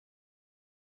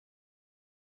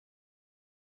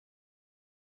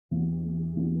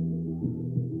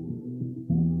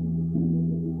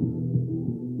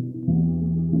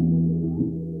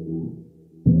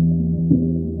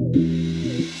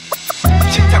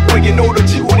식탁 위에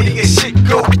오로지 우리의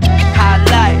식구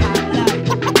Hi-Lite.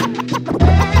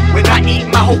 When I eat,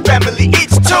 my whole family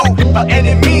eats too. By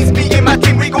any means, me and my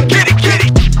team, we gon' get it, get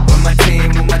it. With my team,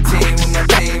 with my team, with my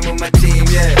team, with my team,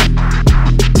 yeah.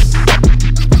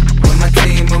 With my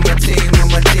team, with my team,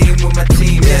 with my team, with my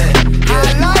team, yeah.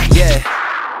 Hi-Lite, yeah.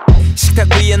 식탁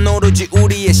위엔 오로지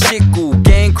우리의 식구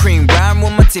Game cream rhyme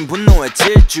with my team 분노의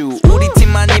질주 우리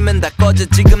팀 아니면 다 꺼져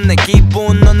지금 내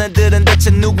기분 너네들은 대체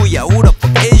누구야 Who the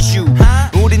fuck is you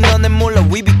우리 너네 몰라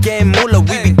We be game 몰라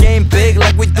We be game big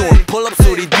like we doing pull-ups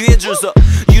우리 뒤에 줄 서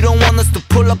You don't want us to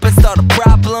pull up and start a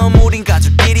problem 우린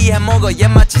가족끼리 해먹어야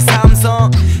마치 삼성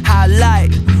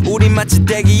Hi-Lite 우리 마치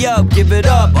대기업 Give it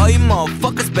up all you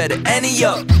motherfuckers better any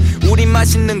up 우리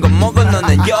맛있는 거 먹어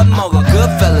너넨 엿 먹어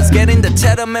Goodfellas get in the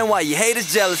chatter man why you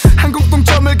haters jealous 한국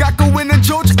동점을 갖고 있는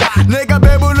조직 내가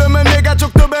배부르면 내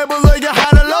가족도 배불러야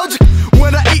하는 logic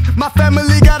When I eat my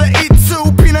family gotta eat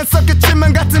too 피난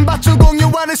섞였지만 같은 밭을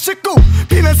공유하는 식구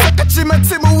피난 섞였지만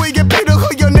팀 위에 피를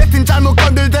흘려 내 팀 잘못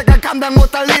건들다가 감당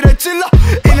못할 일을 찔러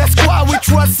In a squad we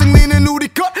trust 승리는 우리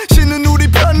것 신은 우리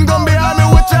편 건배하며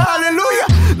외쳐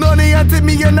할렐루야 너네한테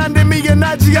미안한데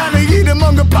미안하지 않은 이름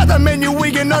언급하다 메뉴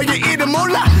위에 너의 이름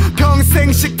몰라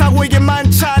평생 식탁 위에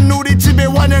만찬 우리 집에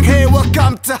환영해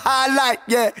Welcome to Hi-Lite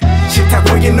yeah. 식탁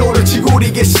위에 오로지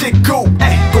우리의 식구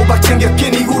꼬박 챙겨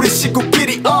끼니 우리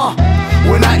식구끼리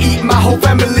When I eat my whole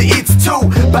family eats too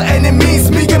By any means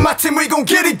me and my team we gon'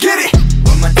 get it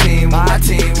With my team, with my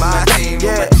team, with my team,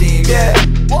 with my team yeah.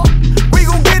 We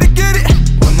gon' get it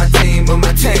With my team, with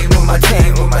my team, with my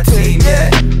team, with my team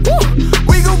yeah.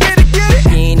 We gon' get it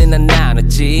이는 안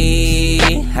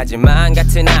나눴지 하지만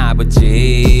같은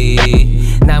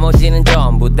아버지 나머지는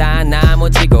전부 다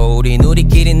나머지고 우린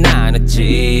우리끼리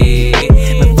나눴지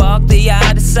But fuck the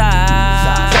other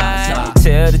side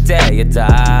Till the day you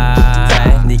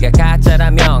die 네가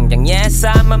가짜라면 그냥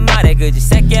예사만 말해 그지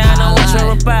새끼야 너 what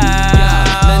you're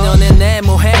about 내년에 내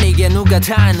뭐해 이게 누가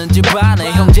다 했는지 봐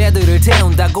내 형제들을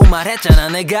태운다고 말했잖아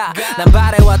내가 난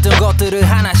바래왔던 것들을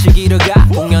하나씩 잃어가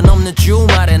공연 없는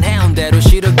주말엔 해운대로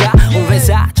쉬러가 우리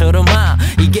회사처럼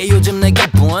이게 요즘 내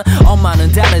기분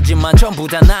엄마는 다르지만 전부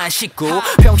다 나의 식구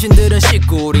병신들은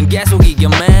식구 우린 계속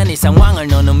이겨맨 이 상황을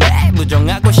너는 매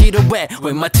부정하고 싫어해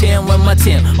With my team, with my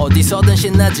team 어디서든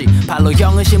신나지 발로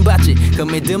형은 신받지 그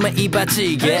믿음에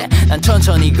이바지 yeah. 난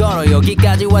천천히 걸어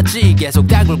여기까지 왔지 계속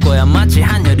가굴 거야 마치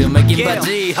한여름의 긴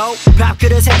바지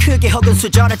밥그릇에 크게 혹은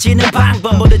수저라지는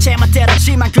방법 모두 제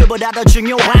멋대로지만 그보다 더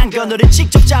중요한 건 너를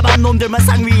직접 잡아온 놈들만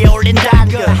상 위에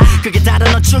올린다는 거 그게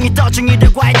다른 어중이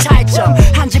떠중이들과의 차이점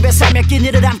한 집에 살며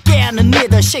끼니를 함께하는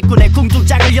니들 식구의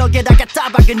궁둥장을 여기에다가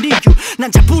따박은 이유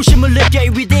난 자부심을 느껴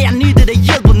위대한 니들의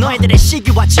일부 너희들의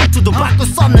시기와 질투도 바꿀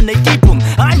수 없는 내 기분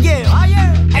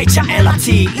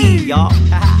H-I-L-I-T-E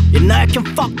You know you can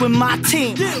fuck with my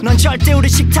team 넌 절대 우리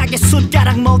식탁에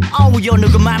숟가락 못 어우요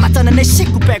누구 말 맞다는 내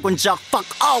식구 빼곤 적 fuck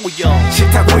어우요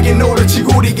식탁 위에 오로지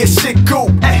우리의 식구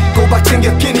꼬박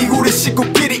챙겨 끼니 우리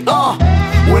식구끼리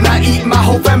When I eat my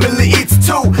whole family eats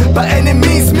too By any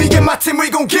means me and my team we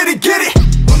gon' get it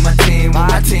With my team, with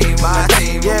my team, with my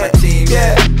team, with my team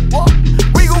yeah.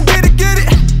 We gon' get it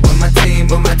With my team,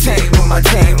 with my team, with my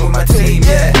team, with my team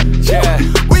yeah.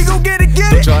 We gon' get it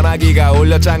또 전화기가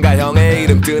울려 짱가 형의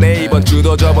이름 뜨네 이번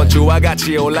주도 저번 주와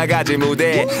같이 올라가지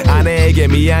무대 아내에게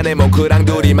미안해 몽크랑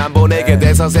둘이만 보내게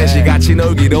돼서 셋이 같이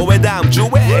놀기로 해 다음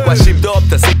주에 관심도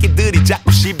없던 새끼들이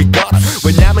자꾸 시비 걸어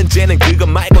왜냐면 쟤는 그거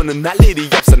말고는 할 일이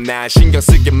없어 난 신경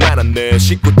쓰게 많았네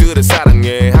식구들을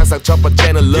사랑해 항상 첫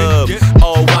번째는 love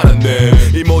wanna네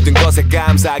이 모든 것에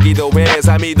감사하기도 해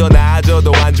삶이 더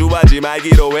나아져도 안주하지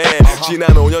말기로 해 지난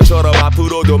 5년처럼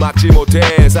앞으로도 막지 못해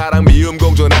사랑 미움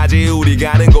공존하지 우리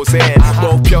가는 곳에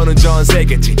목표는 전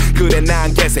세계지 그래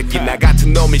난 개새끼 나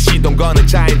같은 놈이 시동 거는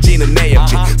차인지는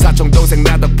내역지 사촌동생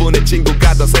나 덕분에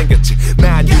친구가 더 생겼지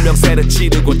난 유명세를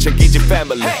치르고 챙기지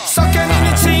패밀리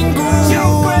석현이네 친구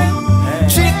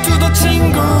G2도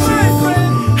친구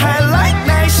Hi-Lite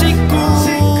나의 식구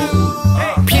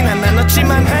피난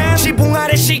나눴지만 한 지붕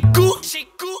아래 식구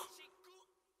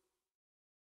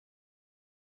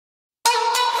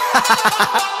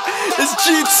It's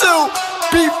G2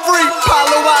 Be free,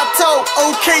 Paloalto,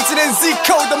 Okasian and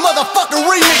ZICO, the motherfucking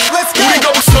remix, let's go! 우리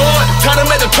거북선, 다른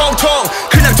애들 통통,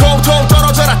 그냥 통통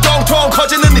떨어져라 똥통,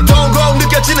 커지는 네 동공,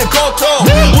 느껴지는 고통.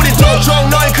 우린 통통,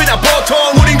 너희 그냥 보통.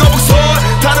 우린 거북선,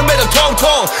 다른 애들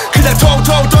통통, 그냥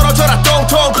통통 떨어져라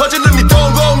똥통, 커지는 네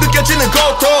동공, 느껴지는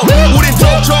고통. 우린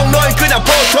통통, 너희 그냥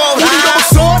보통. 우린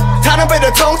거북선, 다른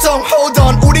애들 통통, hold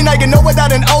on, 우리 나에게 너와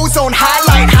다른 ozone,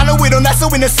 Hi-Lite, 하늘 위로 나 so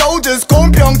in the soldiers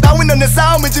공평 따윈 없는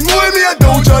싸움이지 무의미한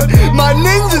도전 My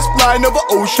ninjas flying over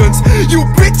oceans You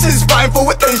bitches fighting for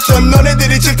attention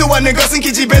너네들이 질투하는 것은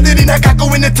기집애들이 날 갖고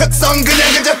있는 특성 그냥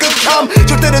그저 극함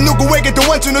절대로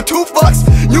누구에게도 안 주는 two fucks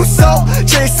You saw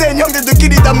제일 센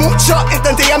형들들끼리 다 뭉쳐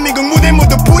일단 대한민국 무대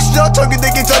모두 부셔 적이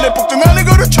되기 전에 복종하는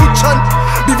거를 추천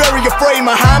Be very afraid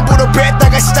my 함부로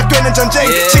뱉다가 시작되는 전쟁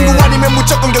친구 아니면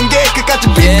무조건 경계 끝까지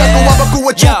빛 갖고 와봐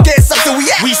구워줄게 싹도 위에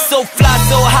We so fly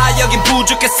so high 여긴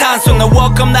부족해 산소 나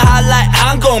welcome 나 Hi-Lite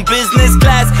항공 business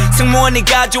class 승무원이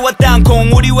가져와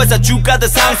땅콩 우리 회사 주가도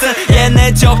상승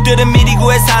얘네 적들은 미리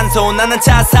구해 산소 나는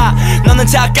차사 너는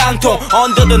차깡통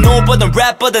언더든 오버든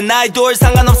래퍼든 아이돌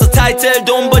상관없어 타이틀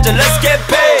돈 버전 let's get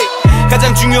paid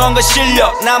가장 중요한 건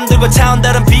실력 남들과 차원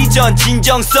다른 비전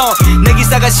진정성 내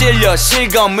기사가 실려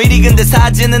실검 미리 근데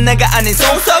사진은 내가 아닌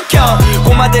송석형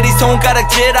꼬마들이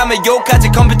손가락질하며 욕하지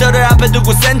컴퓨터를 앞에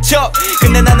두고 센 척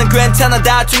근데 나는 괜찮아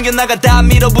다 튕겨나가 다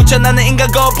밀어붙여 나는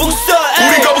인간 거북선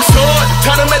우리 거북선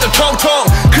다른 애들 통통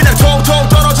그냥 통통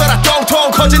떨어져라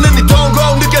똥통 커지는 네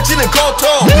동공 느껴지는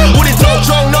고통 우린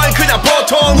통통 너희 그냥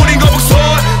보통 우린 거북선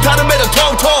다른 애들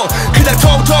통통 그냥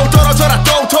통통 떨어져라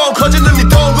똥통 커지는 네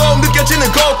동공 느껴지는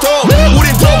고통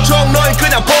우린 통통 너희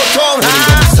그냥 보통 우린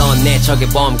거북선 내 적의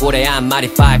범고래 한 마리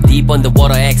 5 deep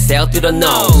underwater exhale through the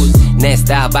nose 내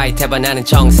스타일 바이테바 나는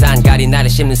정산 가리 나를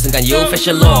씹는 순간 you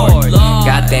official lord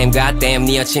goddamn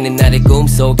네 여친은 나를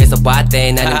꿈속에서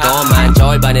봤대 나는 것만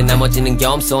절반에 나머지는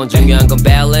겸손 중요한 건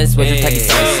balance 외줄타기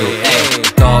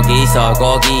선수 거기서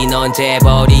거기 넌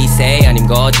재벌이세 아님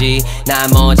거지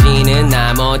나머지는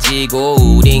나머지고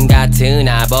우린 같은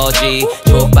아버지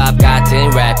족밥 같은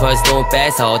래퍼스 돈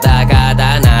뺏어다가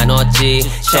다 나눴지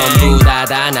전부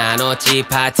다 나눴지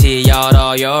파티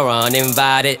열어 you're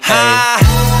uninvited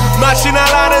마치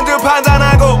나라는 듯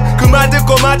판단하고 그 말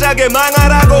듣고 만약에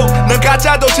망하라고 난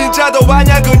가짜도 진짜도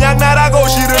아냐 그냥 나라고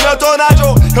싫으면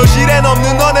떠나줘 현실엔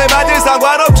없는 너네 말들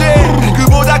상관없지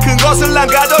그보다 큰 것을 난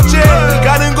가졌지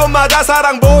가는 곳마다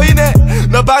사랑 보이네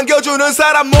나 반겨주는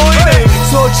사람 모이네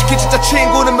솔직히 진짜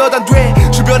친구는 몇 안 돼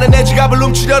주변에 내 지갑을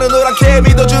훔치려는 노랗게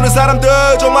믿어주는 사람들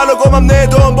정말로 고맙네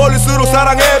돈 벌릴수록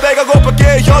사랑해 배가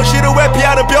고팠게 현실을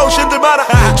회피하는 병신들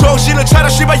많아 정신을 차려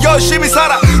씨발 열심히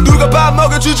살아 누가 밥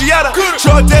먹여주지 않아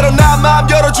절대로 나 마음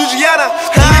열어주지 않아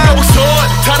우리 거북선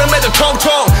다른 애들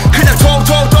통통 그냥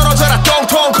통통 떨어져라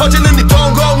똥통 커지는 네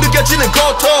동공 느껴지는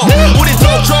고통 우린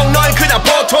통통 너희 그냥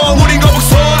보통 우린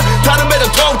거북선 다른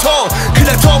애들 통통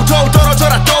그냥 통통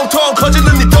떨어져라 똥통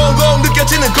커지는 네 동공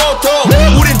느껴지는 고통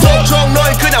우린 통통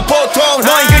너희 그냥 보통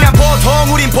너희 그냥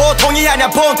보통 우린 보통이 아냐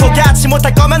본토 같이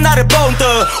못할 거면 나를 본떠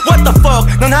What the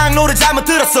fuck 넌 항로를 잘못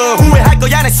들었어 후회할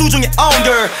거야 내 수중에 on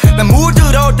girl 난 물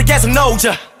들어올 때 계속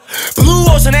노져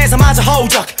블루오션에서 마저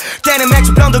호적 때는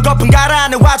맥주병도 거품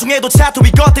가라앉는 와중에도 차투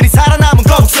위 것들이 살아남은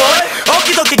거북선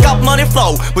어기덕기 got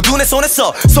flow 모두 내 손에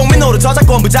써 송민호를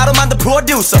저작권 부자로 만든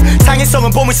프로듀서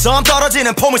상인성은 보물섬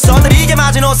떨어지는 포물선들 이게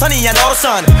마지노선이야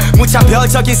너로선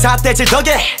무차별적인 사태질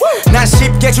덕에 난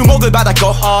쉽게 주목을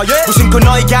받았고 무심코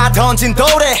너희가 던진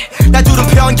돌에 날 두른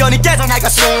편견이 깨져날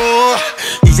것이오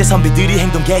이제 선비들이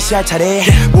행동 개시할 차례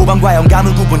모방과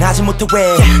영감을 구분하지 못해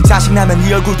왜 자식나면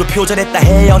네 얼굴도 표절했다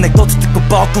해 어넥도트 듣고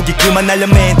뻐꾸기 그만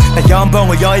날려맨 나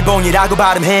연봉을 여의봉이라고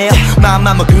발음해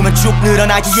맘만 먹으면 쭉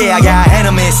늘어나기에 I got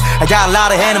enemies I got a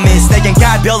lot of enemies 내겐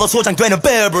갈별로 소장되는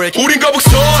bearbrick 우린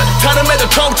거북선 다른 애들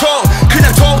통통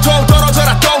그냥 통통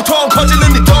떨어져라 똥통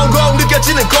커지는 네 동공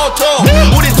느껴지는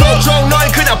고통 우린 통통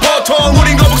너희 그냥 보통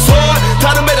우린 거북선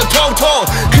다른 애들 통통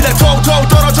그냥 통통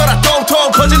떨어져라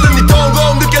똥통 커지는 네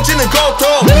동공 느껴지는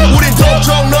고통 우린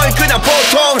통통 너희 그냥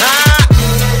보통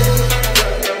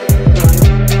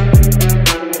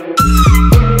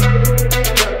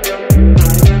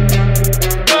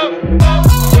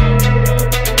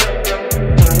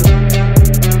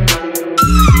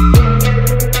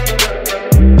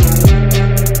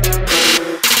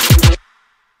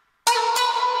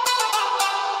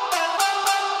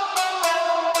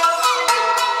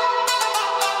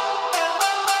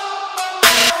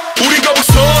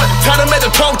다른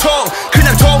애들 통통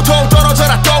그냥 통통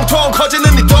떨어져라 똥통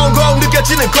커지는 네 동공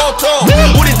느껴지는 고통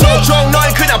우린 통통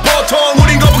너희 그냥 보통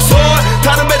우린 거북선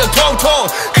다른 애들 통통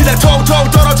그냥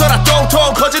통통 떨어져라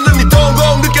똥통 커지는 네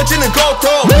동공 느껴지는 고통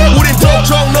우린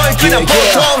통통 너희 그냥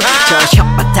보통 저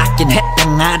혓바닥에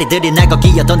해병아리들이 날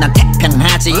거기여도 난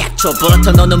태평하지.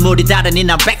 애초부터 너는 물이 다르니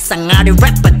난 백상아리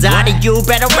랩바다리. You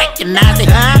better recognize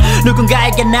it.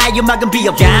 누군가에게 나의 음악은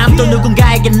비호감, 또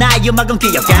누군가에게 나의 음악은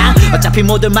기억감. 어차피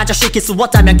모두 마저 시킬 수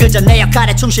없다면 그저 내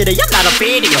역할에 충실해. You're not a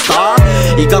video star.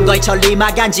 이건 거의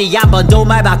천리마간지. 한 번도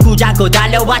말 바꾸지 않고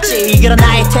달려왔지. 그런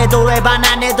나의 태도에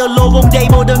반한해도 로봉데이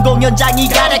모든 공연장이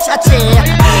가득찼지.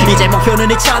 이제 목표는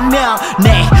 2,000명.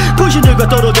 네 부신들과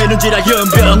떨어대는 지랄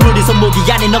연병. 우리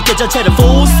손목이 아닌 어깨 전체를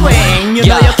full swing. You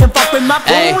know you can fuck with my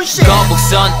bullshit.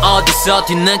 거북선 어디서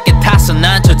뒤늦게 타서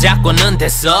난 저작권은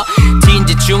됐어.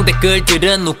 진지충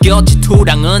댓글들은 웃겨.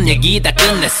 지투랑은 얘기 다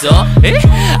끝냈어.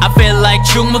 I feel like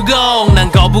충무공.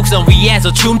 난 거북선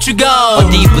위에서 춤추고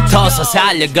어디부터서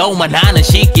살려고만 하는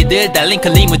시끼들 달린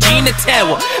큰 리무진에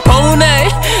태워 보내.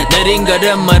 내린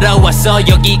걸음으로 왔어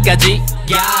여기까지.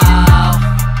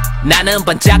 나는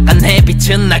반짝한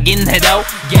햇빛은 나긴 해도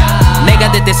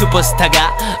내가 될 때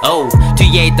슈퍼스타가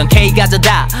뒤에 있던 K가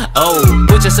저다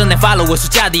붙여서 내 팔로워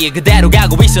숫자 뒤에 그대로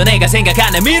가고 있어 내가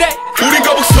생각하는 미래. 우린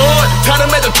거북선 다른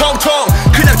애들 통통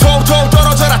그냥 통통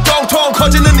떨어져라 똥통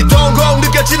커지는 네 동공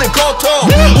느껴지는 고통.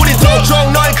 우린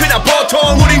통통 너희 그냥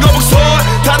보통. 우린 거북선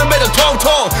다른 애들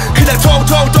통통 그냥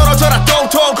통통 떨어져라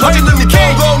똥통 커지는 네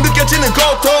동공 느껴지는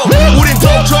고통. 우린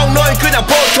통통 너희 그냥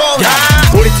보통.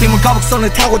 우리 팀은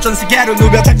거북선을 타고 전 세계로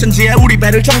누벼 작전지에 우리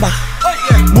배를 정박.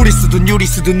 무리수든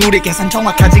유리수든 우리 계산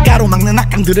정확하지. 가로막는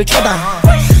악강들을 쳐다.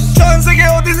 전 세계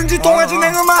어디든지 통하지 내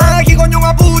음악. 이건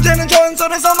영화 부제는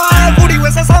전설에서만. 우리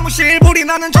회사 사무실 불이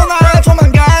나는 전화.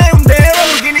 조만간 해운대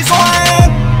람보르기니 소환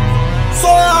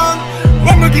소환.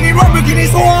 람보르기니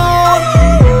소환.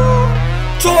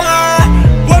 좋아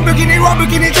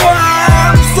람보르기니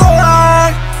좋아.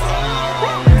 소환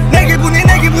내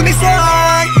기분이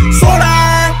소환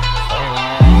소란.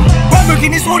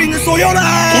 람보르기니 소리는 쏘여라.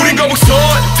 우린 거북선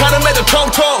다른 애들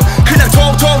통통 그냥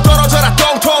통통 떨어져라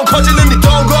똥통 커지는 네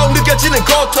동공 느껴지는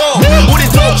고통. 우린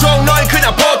통통 너희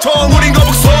그냥 보통. 우린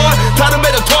거북선 다른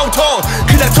애들 통통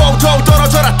그냥 통통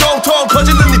떨어져라 똥통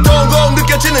커지는 네 동공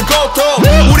느껴지는 고통.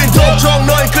 우린 통통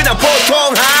너희 그냥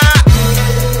보통.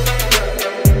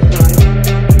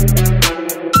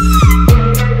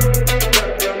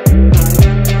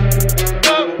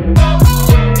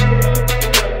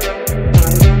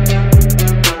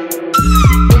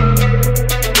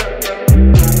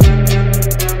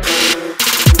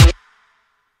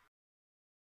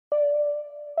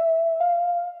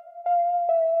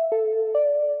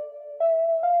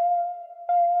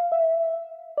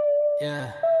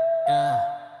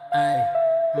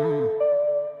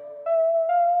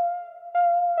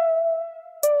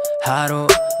 하루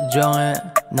종일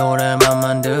노래만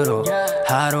만들어.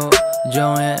 하루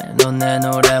종일 넌 내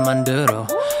노래만 들어.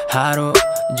 하루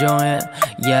종일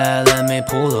yeah let me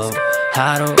pull up.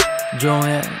 하루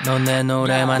종일 넌 내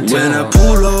노래만 들어. When I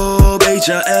pull up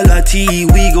H-I-L-I-T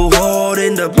we go hard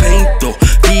in the paint though.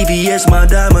 BBS my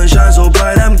diamond shine so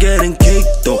bright I'm getting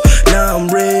caked though. Now I'm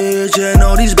rich and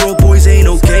all these broke boys ain't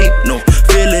okay no.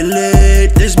 Feeling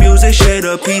lit this music shade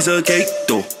a piece of cake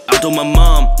though. I told my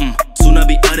mom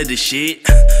수납이 out of this shit.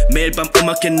 매일 밤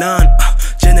음악에 난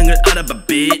재능을 알아봐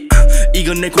bitch.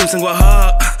 이건 내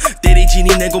공상과학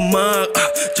때리지니 내 고막.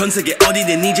 전세계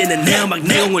어디든 이제는 내 음악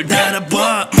내용을 다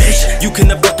알아봐. Bitch, you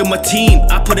cannot fuck with my team.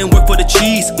 I put in work for the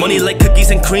cheese. Money like cookies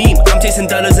and cream. I'm chasing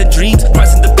dollars and dreams.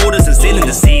 Crossing the borders and sailing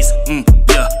the seas.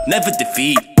 Yeah, never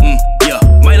defeat. Yeah,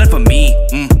 my life on me.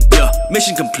 Yeah,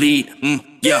 mission complete.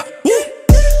 Yeah. Woo.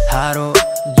 하루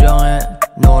종일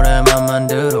노래만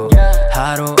만들어.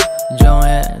 하루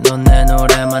종일 넌 내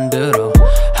노래만 들어.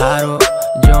 하루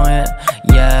종일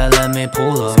yeah let me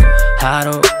pull up.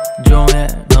 하루 종일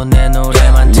넌 내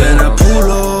노래만 들어. When I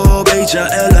pull up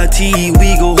H-I-L-I-T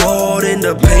we go hard in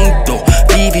the paint though.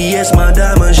 BBS my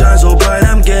diamond shine so bright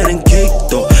I'm getting caked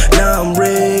though. Now I'm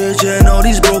rich and all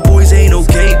these broke boys ain't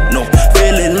okay no.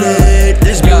 Feeling lit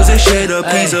this music shade a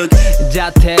piece of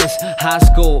자퇴스 high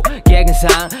school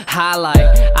개근상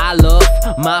Hi-Lite I love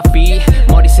my feet.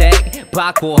 머리색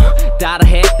바꿔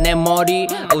따라해 내 머리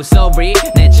웃어리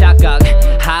내 착각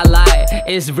Hi-Lite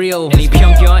is real. 네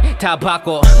편견 다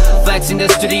바꿔 Flex in the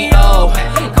studio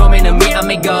고민은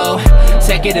미안미고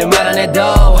새끼들 말 안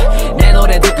해도 내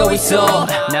노래 듣고 있어.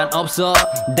 난 없어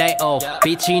day off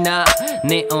빛이 나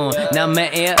neon. 난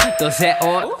매일 또 새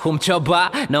옷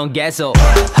훔쳐봐 넌 계속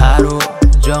하루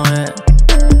종일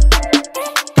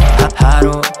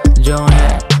하루 종일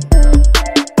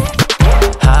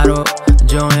하루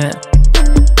종일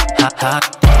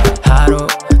하루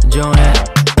종일.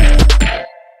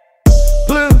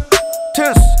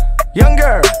 Bluetooth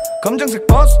연결 검정색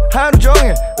버스 하루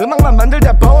종일 음악만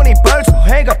만들다 보니 벌써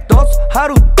해가 떴어.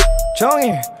 하루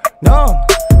종일 넌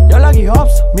연락이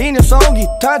없어 미녀 속이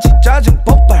타지 짜증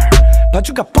폭발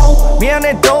봐주가 뽕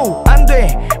미안해도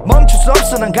안돼 멈출 수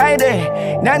없어 난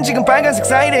가야돼 난 지금 빨간색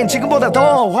사이렌 지금보다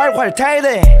더 활활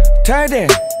타야돼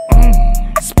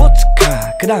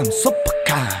스포츠카 그 다음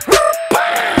슈퍼카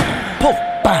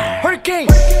폭발 헐케인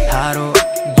하루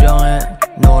종일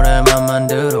노래만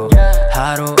들어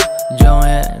하루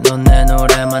종일 넌 내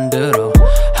노래만 들어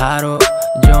하루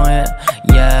종일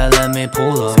yeah let me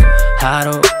pull up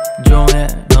하루 종일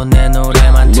넌 내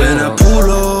노래만 들어 When I pull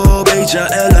up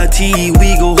H-I-L-I-T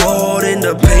we go hard in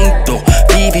the paint though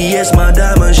VVS my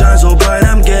diamond shine so bright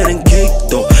I'm getting caked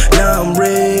though Now I'm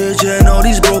rich and all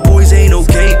these broke boys ain't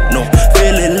okay no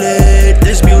Feeling lit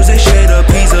this music shade a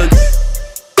piece of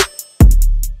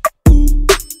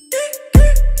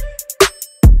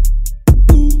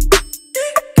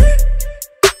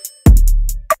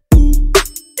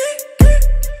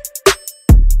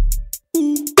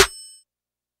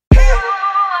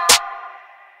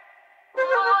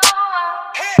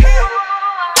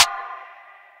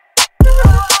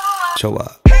좋아.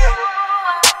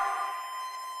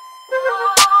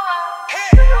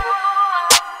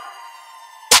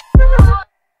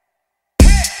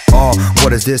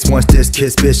 What is this? Once this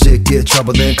kiss, bitch, shit get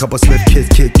troubling. Couple swift kids,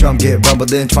 kick drum, get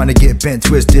rumbling. Trying to get bent,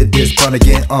 twisted, this fun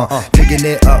again. Picking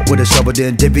it up with a shovel,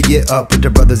 then dipping it up with the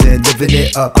brothers and living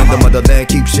it up in the motherland.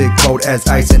 Keep shit cold as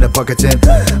ice in a bucket tin.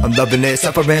 I'm loving it,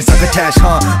 suffering, succotash,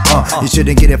 You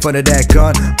shouldn't get in front of that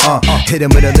gun. Hit him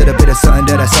with a little bit of something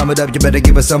that I summed up. You better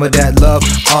give us some of that love.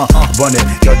 Run it,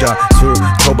 여자 술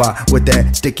toba with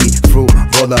that sticky fruit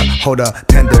roller. Hold up,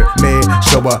 tender, made,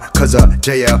 show up, cause of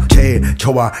JLK,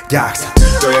 좋아, yaks.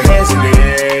 Throw your hands in the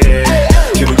air,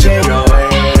 기분 제로해.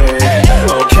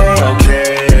 Okay,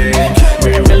 okay,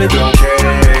 we really don't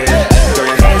care. Throw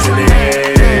your hands in the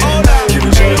air,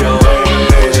 기분 제로해.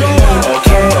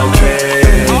 Okay,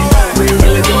 okay, we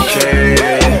really don't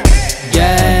care.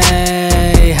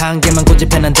 Yeah, 한 개만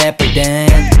고집해 난 대쁠 땐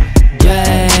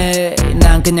Yeah,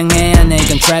 난 그냥 해야 내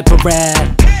이건 trap for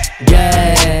rap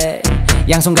Yeah,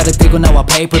 양손 가득 들고 나와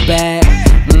paperback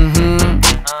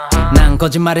난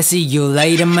거짓말해 see you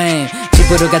later man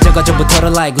집으로 가져가 전부터로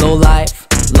like low life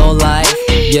low life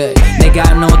yeah 내가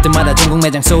안 나올 때마다 전국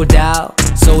매장 sold out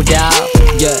sold out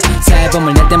yeah 새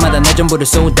앨범을 낼 때마다 내 전부를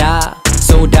쏟아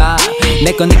쏟아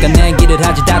내 거니까 내 길을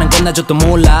하지 다른 건 나줘도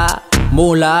몰라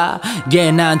몰라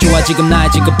yeah 난 좋아 지금 나의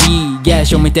직업이 yeah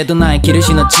show me 때도 나의 길을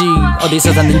신었지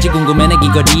어디서 샀는지 궁금해 내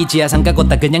귀걸이 지하상 가고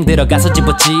다 그냥 들어가서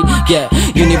집었지 yeah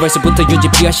유니버스부터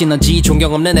UGP와 시너지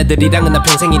존경 없는 애들이랑은 나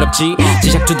평생 일 없지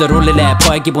지샥 투더롤리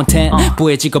래퍼의 기본 텐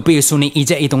부의 직업일 순위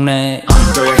이제 이 동네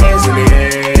Throw your hands in the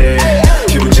air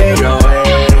기분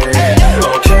제로해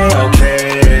Okay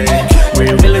okay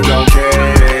we really don't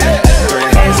care Throw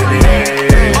your hands in the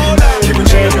air 기분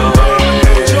제로해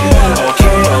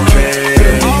Okay okay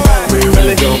we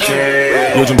really don't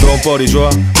care 요즘 돈벌이 좋아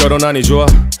결혼하니 좋아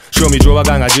쇼미 좋아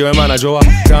강아지 얼마나 좋아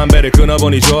담배를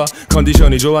끊어보니 좋아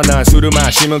컨디션이 좋아 난 술을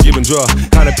마시면 기분 좋아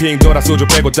하늘 핑 돌아 소주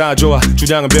빼고 다 좋아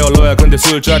주장은 별로야 근데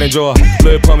술자리는 좋아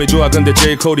릴펌이 좋아 근데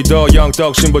제이콜이 더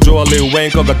영떡 신보 좋아 릴 웨인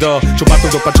거가 더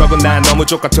좁았던 좁아적은 난 너무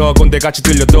족같아 꼰대같이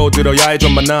들려도 들어야 해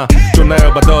좀 만나 존나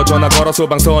열받아 전화 걸어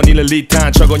소방서 니는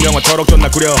리탄 저건 영화처럼 존나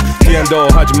구려 TN도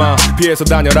하지마 피해서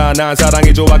다녀라 난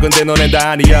사랑이 좋아 근데 너넨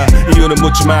다 아니야 이유는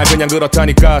묻지마 그냥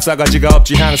그렇다니까 싸가지가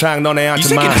없지 항상 너네한테만 이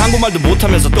새끼는 한국말도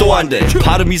못하면서 또 안돼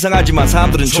발음 이상하지만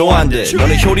사람들은 좋아한대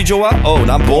너네 효리 좋아?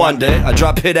 난 보안돼 I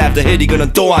drop hit after hit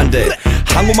이거는 또 안돼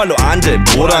한국말로 안돼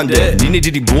뭘 안돼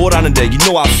니네들이 뭘 아는데 You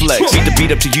know I flex Beat the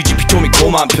beat up to UGP 토미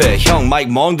고만 패형 마이크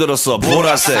멍 들었어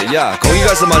보라색 야 거기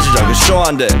가서 마시자 그 쇼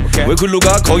안돼 왜 글로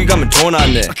가 거기 가면 돈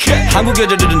안 내 한국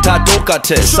여자들은 다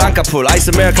똑같아 쌍꺼풀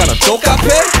아이스 아메리카노 똑같아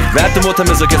랩도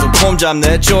못하면서 계속 폼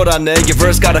잡네 쫄았네 이게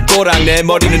verse 가다 꼬랑내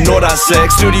머리는 노란색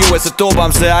스튜디오에서 또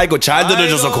밤새 아이고 잘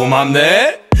들어줘서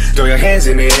고맙네 Throw your hands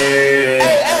in the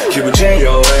air 기분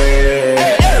제로해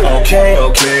Okay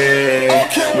okay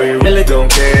we really don't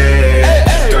care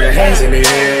Throw your hands in the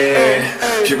air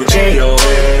기분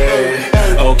제로해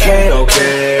Okay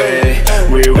okay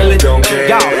we really don't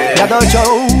care 나도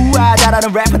좋아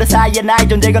잘하는 래퍼들 사이에 나의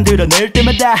존재감 드러낼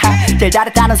때마다 제일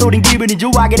잘했다는 소린 기분이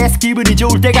좋아 그래서 기분이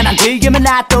좋을 때가 난 되게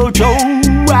많아 또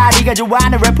좋아 네가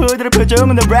좋아하는 래퍼들의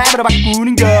표정은 내 랩으로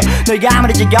바꾸는 거 너희가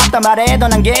아무리 지겹단 말해도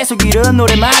난 계속 이런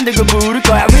노래 만들고 부를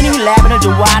거야 Winning Eleven을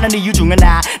좋아하는 이유 중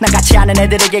하나 난 같이 하는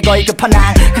애들에게 거의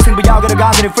끝판왕 그 승부욕으로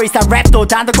건드린 프리스타일 랩도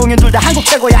단독 공연 둘 다 한국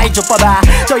최고야 이 족봐봐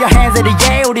Throw your hands in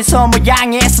the air 우리 손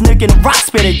모양에서 느끼는 rock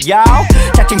spirit yo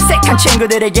자칭색한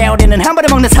친구들에게 우리는 한 번에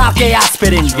먹는 사업계야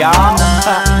spitting yo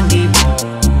난 기분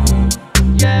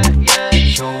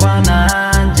좋아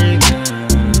난 지금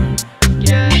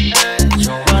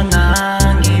좋아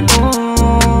난 기분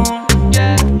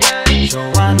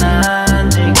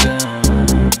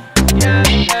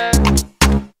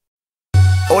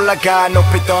올라가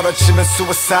높이 떨어지면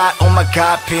suicide Oh my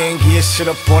god 비행기에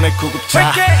실어 보내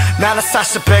구급차 나는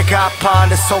사실 배가 아파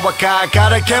내 소화가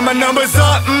Gotta get my numbers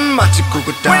up 마치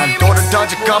구구단 돌을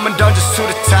던질 거면 던질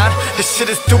수류탄 This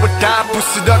shit is do or die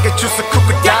부스러기 주스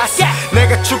쿠쿠다스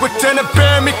내가 죽을 때는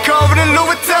뱀이 covered in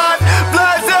Louis Vuitton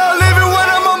Bloods out living when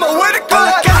I'm on my way to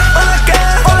God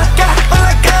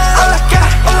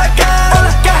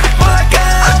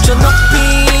저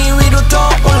높이 위로 더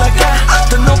올라가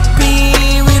더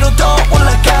높이 위로 더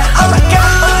올라가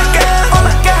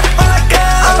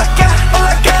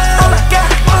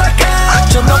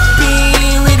저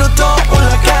높이 위로 더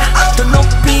올라가 더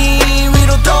높이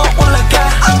위로 더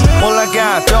올라가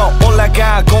올라가 더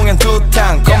올라가 공연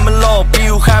두탕 건물로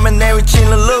비유하면 내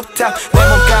위치는 룹탑 내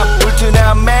몸값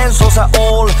울트라맨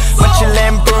솟아올라 마치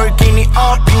램보르기니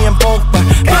RPM 폭발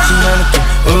미친 내 느낌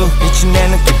미친 내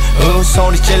느낌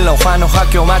소리 질러 환호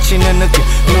학교 마치는 느낌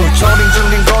초딩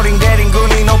중딩 고딩 대딩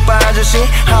군인 오빠 아저씨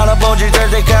할아버지 될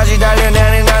때까지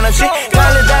달려내린 한없이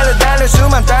달려 달려 달려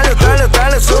수만 달려 달려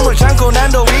달려 숨을 참고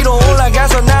난도 위로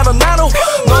올라가서 나도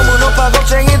너무 높아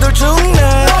겁쟁이들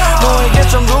죽네 너에게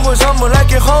전국을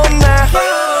선물할게 혼나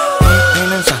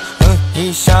이는 사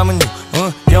이 샤먼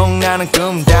영나는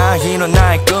꿈 다 이런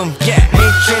나의 꿈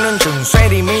미치는 중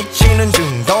쇠리 미치는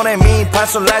중 도레미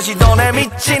파솔라시 도레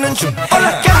미치는 중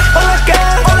올라가 올라가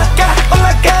올라가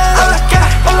올라가 올라가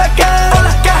올라가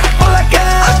올라가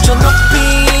올라가 저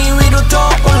높이 위로 더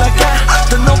올라가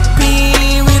더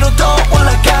높이 위로 더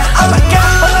올라가 올라가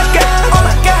올라가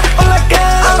올라가 올라가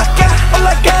올라가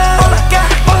올라가 올라가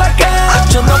올라가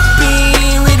저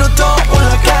높이 위로 더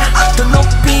올라가 더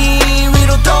높이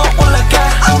위로 더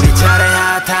올라가 우리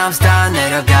잘해야 다음 스타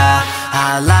내려가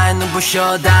하이라이트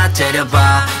눈부셔 다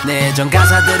째려봐 내 예전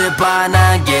가사들을 봐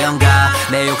난 예언가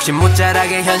내 욕심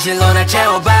모자라게 현실로 날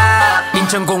채워봐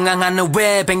인천공항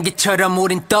하늘에 뱅기처럼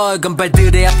우린 떨건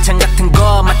발들의 합창 같은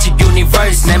거 마치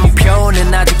유니버스 내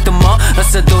목표는 아직도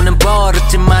멀었어 돈은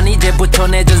벌었지만 이제부터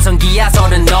내 전성기야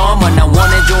 30 넘어 난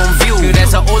원해 좋은 뷰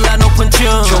그래서 올라 높은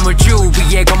춤 조물주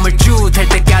위에 건물주 될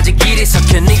때까지 길이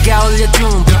섞여 네가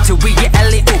올려준 비트 위에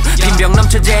엘리우 빈병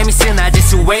넘쳐 재밌음 아직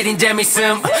스웨이린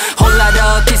재밌음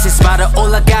홀라더 This is 바로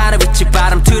올라가는 위치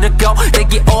바람 틀었고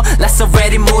대기 올랐어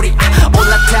Reddy 물이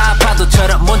올라타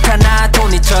파도처럼 몬타나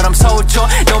토니처럼 서울초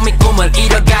놈이 꿈을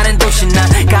이뤄가는 도시 난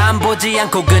간보지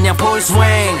않고 그냥 full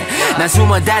swing 난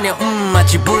숨어다녀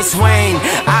마치 브루스 웨인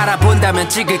알아본다면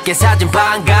찍을게 사진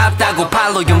반갑다고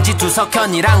팔로 용지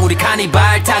두석현이랑 우리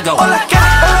카니발 타고 올라가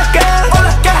올라가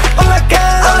올라가 올라가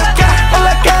올라가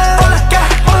올라가 올라가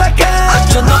올라가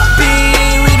저 높이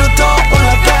위로 더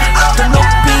올라가 더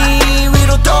높이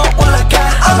위로 더 올라가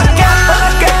올라가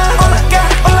올라가 올라가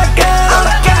올라가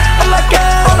올라가 올라가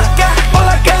올라가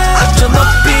올라가 저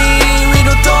높이 위로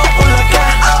더 올라가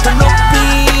더 높이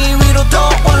위로 더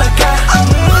올라가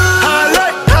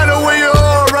Hi-Lite I know where you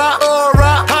alright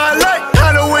alright Hi-Lite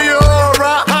I know where you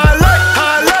alright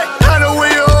Hi-Lite I know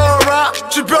where you alright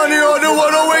주변이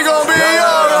어두워도 we gon' be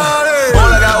alright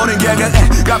올라가오는 개근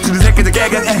깝치는 새끼들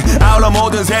개근 아울러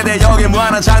모든 세대 여기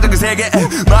무한한 창작의 세계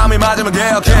마음이 맞으면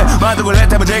개혁해 만족을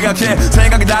했다면 제각해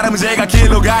생각이 다르면 제가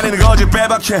길로 가리는 거지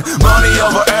빼박해 Money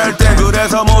over everything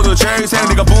그래서 모두 재생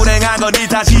네가 불행한 건 네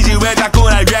탓이지 왜 자꾸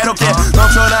날 괴롭게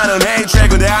넘쳐나는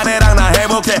헤이트랙은 내 아내랑 나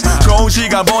행복해 좋은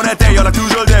시간 보냈대 연락 두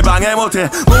절대 방해 못해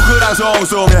뭉클한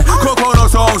송송해 코코넛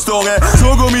송송해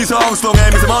소금이 송송해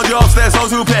미세먼지 없을 때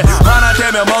소수해 화날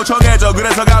때면 멍청해져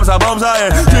그래서 감사 범사해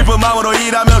기쁜 마음으로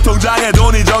일하면 통장에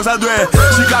돈이 정산돼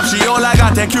집값이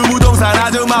올라가 대큐 부동산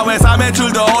아줌마 회사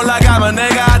매출도 올라가면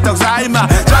내가 한턱 사인마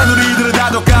장누리들은 다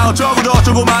똑같아 어쩌고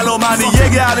저쩌고 말로 많이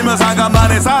얘기 않으면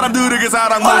상관만 해 사람들에게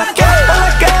사랑만 올라가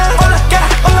올라가 올라가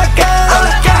올라가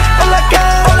올라가 올라가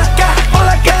올라가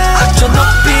올라가 저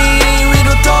높이 위로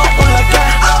더 올라가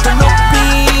더 높이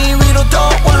위로 더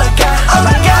올라가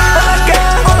올라가 올라가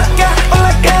올라가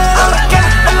올라가 올라가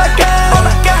올라가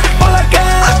올라가 올라가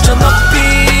저 높이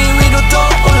위로 더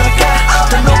올라가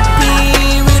더 높이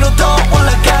위로 더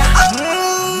올라가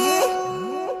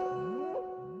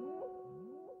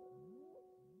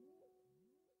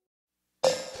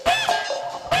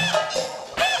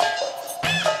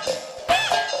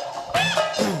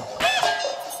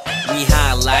We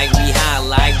highlight, we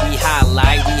highlight, we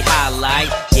highlight, we highlight.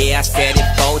 Yeah, I said it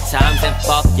 4 times and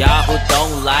fuck y'all who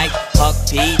don't like. Huck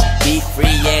P, be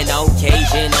free and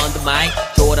occasion on the mic.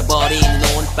 돌아버리는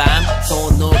온밤,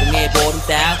 손노공에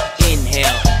보름달.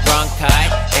 Inhale, bronchi,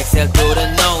 exhale through the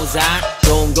nose.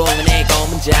 동공은 내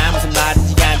검은 잠, 무슨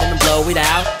말인지 안 듣는 blow it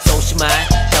out. 소심한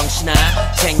정신아,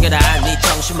 챙겨라 네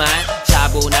청심한.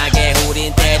 차분하게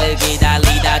우린 때를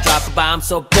기다리다 drop a bomb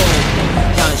so boom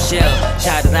현실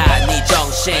차려라 네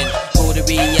정신 우리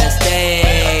위한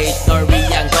스테이지 널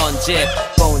위한 건집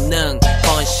본능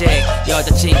번식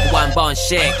여자친구 한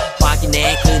번씩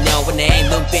확인해 그녀와 내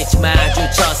눈빛이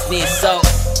마주쳤으니 so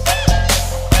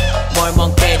뭘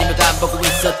멍때리며 간보고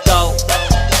있어도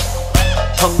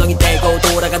엉덩이 대고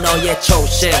돌아가 너의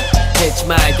초심 잃지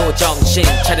말고 정신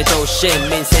차려 조심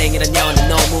인생이란 연애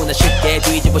너무나 쉽게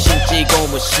뒤집어 심지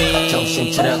고무신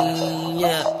정신 차려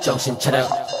정신 차려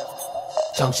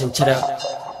정신 차려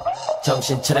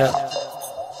정신 차려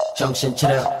정신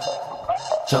차려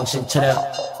정신 차려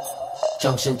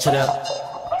정신 차려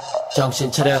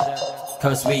정신 차려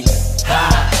Cause we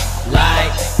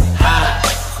Hi-Lite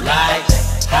Hi-Lite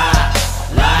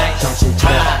Hi-Lite 정신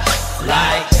차려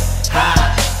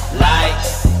Hi-Lite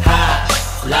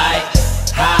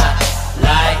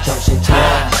Hi-Lite 정신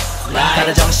차려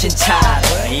다들 정신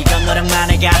차려 이건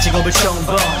노력만을 가지고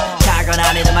불충분 타건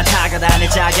아니더만 타고다닐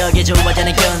자격이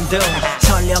주어지는 근둔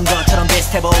설령 것처럼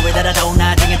비슷해 보이더라도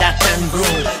나중에 다 뜬 붕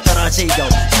떨어지고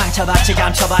상처받지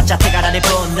감춰봤자 티가 나는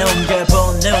본능 그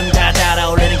본능 다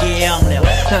달아올리는 기억력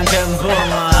흥금붕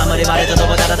아무리 말해도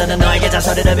너보다 다르는 너에게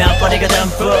잔소리를 몇 번이고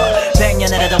듬뿍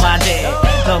 100년을 해도 안돼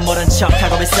넌 모른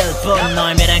척하고 있을 뿐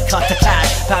너의 미래는 커터칼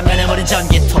반면에 우린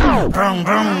전기톱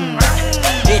브릉브릉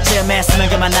이쯤 했으면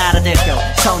그만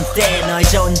알아듣고 손대 너의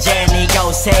존재 네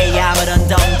곳에 아무런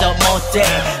도움도 못돼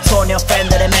소녀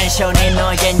팬들의 멘션이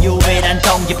너에겐 유일한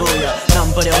동기부여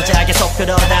넌 불효자의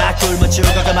속으로다 굶어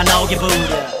죽어 그만 오기 부려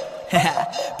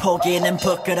포기는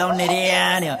부끄러운 일이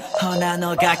아니야 허나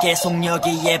너가 계속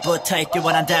여기에 붙어있길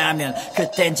원한다면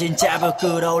그땐 진짜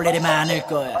부끄러울 일이 많을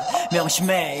거야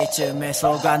명심해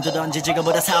이쯤에서 관두던지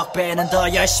지금보다 4억배는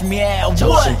더 열심히 해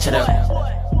정신 차려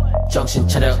정신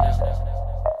차려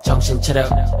정신 차려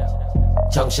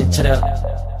정신 차려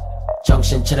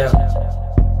정신 차려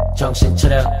정신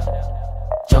차려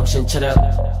정신 차려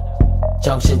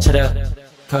정신 차려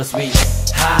Cause we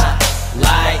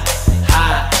Hi-Lite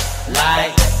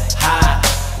Hi-Lite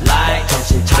Hi-Lite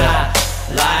정신 차려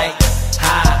Hi-Lite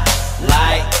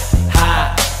Hi-Lite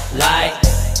Hi-Lite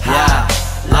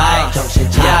Hi-Lite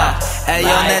정신 차려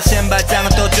에요 내 신발장은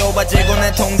또 좁아지고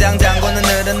내 통장 잔고는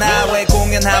늘어나 왜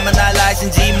공연하면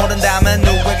하이라이트인지 모른다면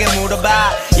누구에게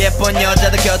물어봐 예쁜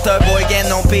여자들 곁을 보이게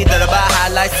높이 들어봐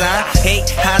하이라이트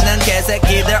hate 하는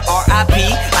개새끼들 RIP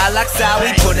I like how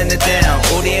we putting it down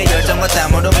우리의 열정과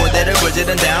땀으로 무대를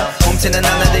불지른 down 훔치는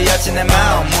너네들 여친의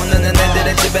마음 묻는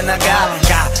애들은 집에 나가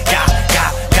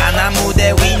나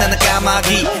무대 위 나는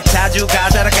까마귀 자주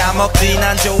가사를 까먹지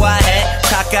난 좋아해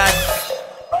가까이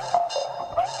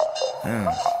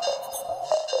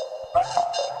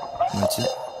뭐지?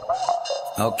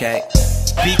 오케이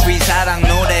비프리 사랑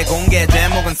노래 공개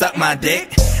제목은 Suck My Dick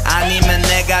아니면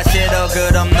내가 싫어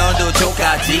그럼 너도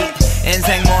족가지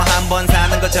인생 뭐 한 번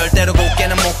사는 거 절대로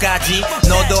곱게는 못 가지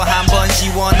너도 한 번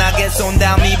시원하게 쏜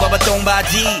다음 입어봐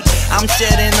똥바지 I'm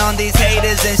shitting on these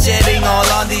haters and shitting all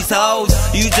on these hoes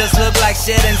You just look like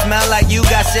shit and smell like you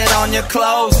got shit on your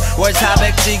clothes 월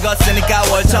 400 찍었으니까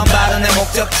월 1000 바로 내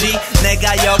목적지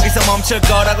내가 여기서 멈출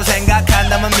거라고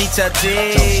생각한다면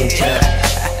미쳤지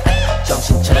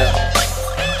정신 차려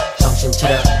정신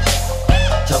차려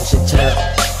정신 차려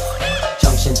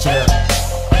정신 차려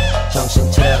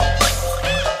정신 차려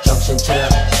정신 차려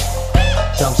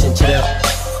정신 차려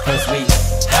Cause we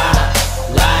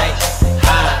Hi-Lite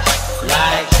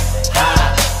Hi-Lite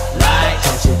Hi-Lite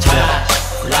정신 차려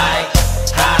Hi-Lite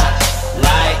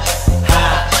Hi-Lite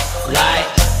Hi-Lite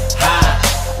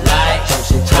Hi-Lite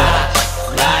정신 차려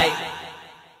Hi-Lite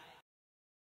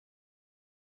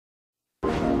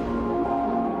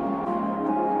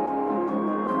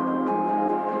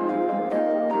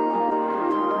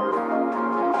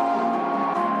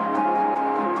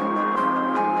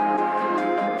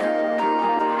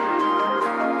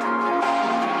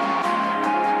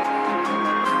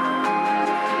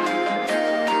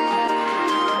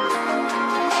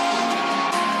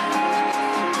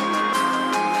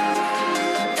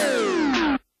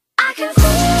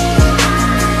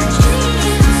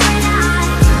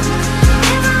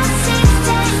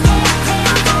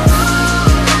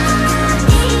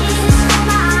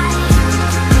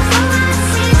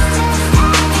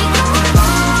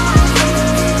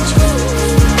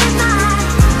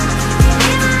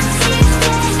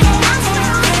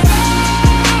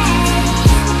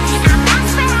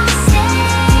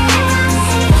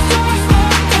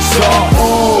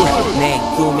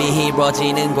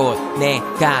이루어지는 곳 내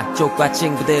가족과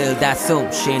친구들 다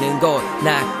숨쉬는 곳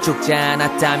나 죽지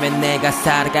않았다면 내가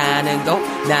살아가는 곳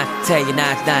나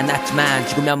태어나진 않았지만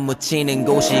죽으면 묻히는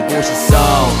곳이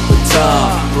곳이서부터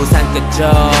부산 끝쪽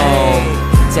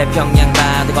태평양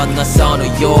바다 건너서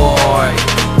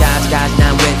뉴욕까지 간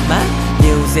난 with my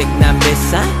music 난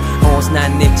비싸 옷은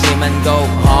안 입지만 go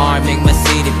hard make my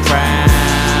city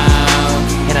proud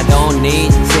and I don't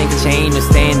need single chain to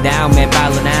stand out man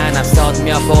발로 난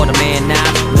앞서며 for the man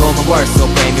now know my words so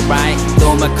pay me right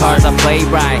know my cards I play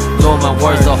right know my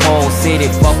words the whole city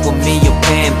fuck with me you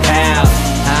pen pal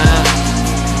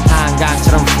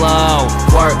한강처럼 flow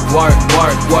work work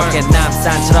work work and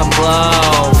남산처럼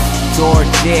blow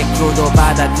돌직 구도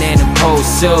받아내는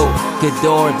포수 그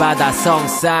돌 받아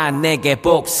성산 내게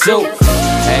복수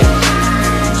hey.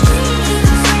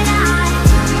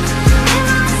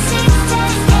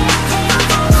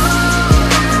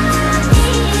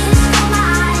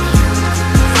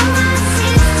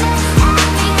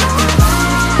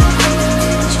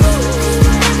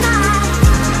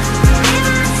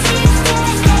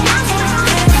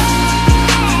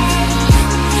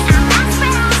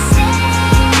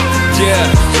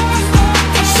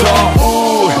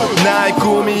 나의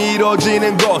꿈이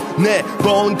이뤄지는 곳 내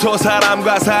본토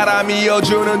사람과 사람이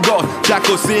이어주는 곳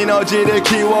자꾸 시너지를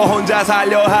키워 혼자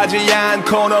살려 하지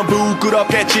않고 넌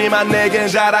부끄럽겠지만 내겐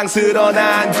자랑스러운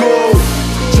한국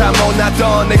참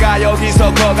못났던 내가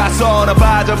여기서 거가서 나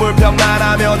빠져 불평만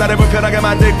하며 나를 불편하게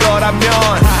만들 거라면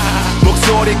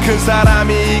목소리 큰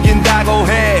사람이 이긴다고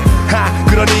해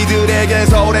그런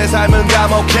이들에게서 오래 삶은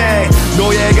감옥해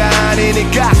노예가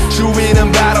아니니까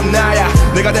주인은 바로 나야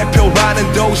내가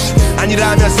대표하는 도시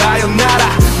아니라면 사요나라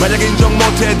만약 인정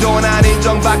못해도 난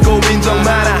인정받고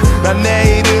인정많아 난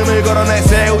내 이름을 걸어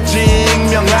내세우지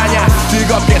익명하냐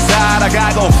뜨겁게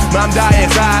살아가고 맘 다해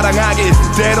사랑하길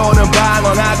때로는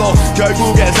방황하고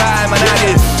결국엔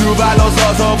살만하길 두 발로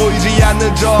서서 보이지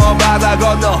않는 저 바다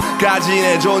건너까지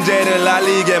내 존재를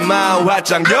알리게 마음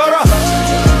활짝 열어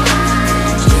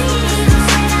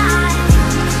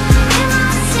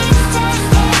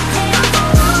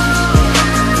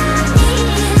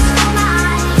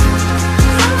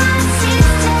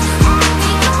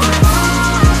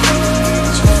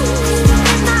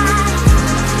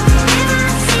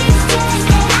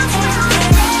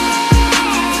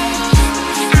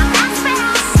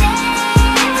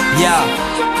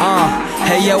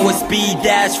Hey yo, it's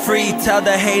B-dash free. Tell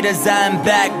the haters I'm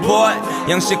back, boy.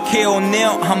 Young Shaquille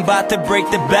O'Neal, I'm about to break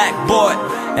the backboard.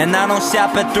 And I don't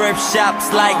shop at thrift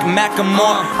shops like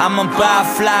Macklemore. I'ma buy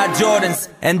fly Jordans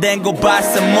and then go buy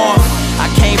some more.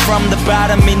 I came from the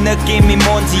bottom, 이 느낌이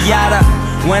뭔지 알아.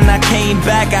 When I came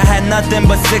back, I had nothing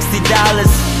but $60.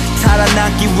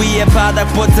 살아남기 위해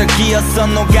바닥부터 기었어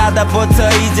노가다부터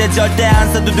이제 절대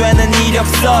안 써도 되는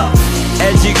이력서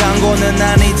LG 광고는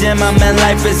아니지만 man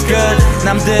life is good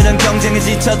남들은 경쟁에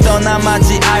지쳤던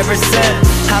나머지 Iverson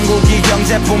한국이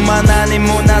경제뿐만 아닌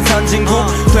문화 선진국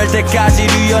될 때까지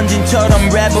류현진처럼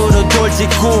랩으로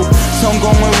돌직구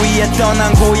성공을 위해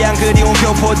떠난 고향 그리운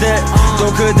교포들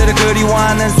또 그들을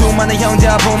그리워하는 수많은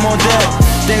형제와 부모들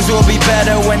Things will be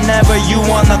better whenever you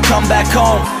wanna come back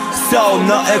home So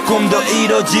너의 꿈도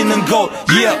이뤄지는 곳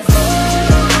yeah.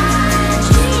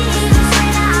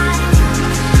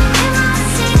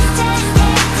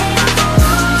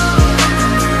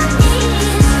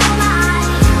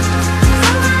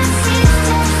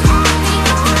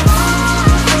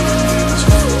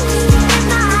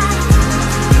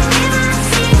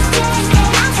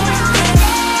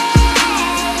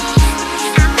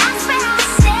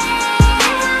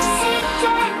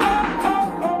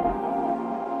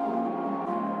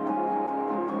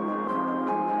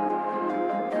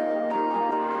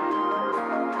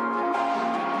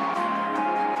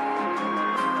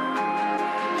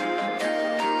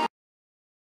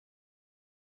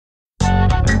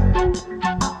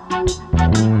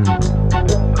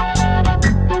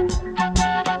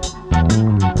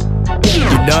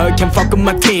 No, you can't fuck with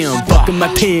my team, fuck with my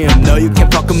team. No, you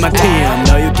can't fuck with my team.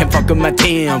 No, you can't fuck with my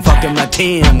team, fuck with my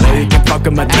team. No, you can't fuck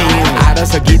with my team.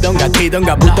 알아서 기던가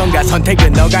튀던가 붙던가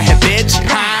선택은 너가 해, bitch.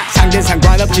 상대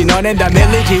상관없지 너넨 다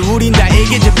밀리지 우린 다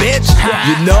이기지, bitch.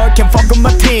 You know you can't fuck with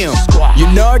my team. You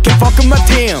know you can't fuck with my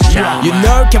team. You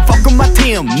know you can't fuck with my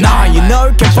team. Nah, you know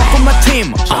you can't fuck with my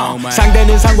team.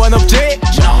 상대는 상관없지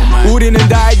우리는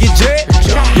다 이기지.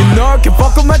 You know you can't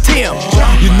fuck with my team.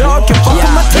 You know you can't fuck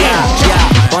with my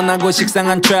team. 뻔하고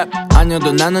식상한 트랩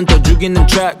아니어도 나는 또 죽이는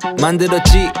트랙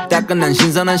만들었지 따끈한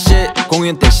신선한 shit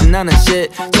공연 때 신나는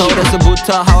shit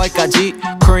서울에서부터 하와이까지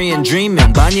Korean dream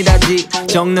명반이라지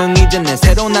정능 이제 내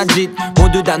새로운 아짓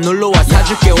모두 다 놀러와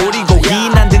사줄게 오리고기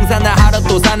난 등산을 하러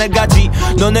또 산을 가지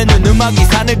너네는 음악이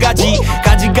산을 가지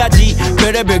가지가지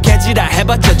별의별 개지라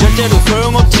해봤자 절대로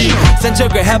소용없지 센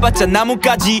척을 해봤자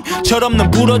나뭇가지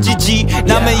철없는 부러지지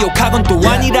남의 욕하건 또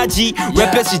아니라지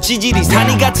랩에서 지질이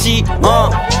산이같이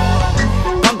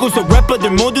구속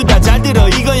래퍼들 모두 다 잘 들어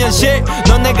이건 현실.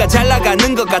 너네가 잘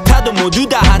나가는 것 같아도 모두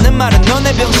다 하는 말은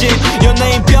너네 병신.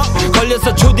 연예인병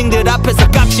걸려서 초딩들 앞에서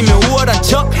깝치며 우월한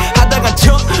척 하다가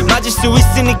쳐 맞을 수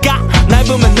있으니까 날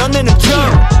보면 너네는 쳐.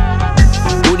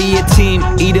 우리의 팀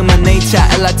이름은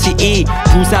Hi-Lite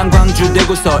부산 광주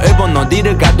대구서 일본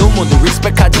어디를 가도 모두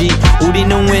리스펙하지.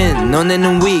 우리는 win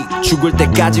너네는 weak 죽을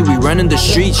때까지 we running the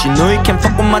streets. You know you can't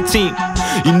fuck with my team.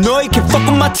 You know you can't fuck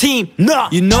with my team. No.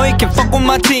 You know you can't fuck with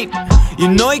my team. You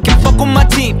know you can't fuck with my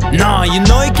team. No. You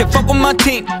know you can't fuck with my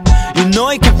team. You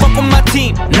know you can't fuck with my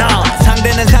team. No.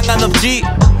 상대는 상관없지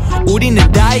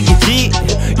우리는 다 이기지.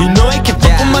 You know you can't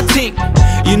fuck with my team.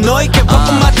 You know you can't fuck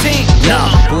with my team. No.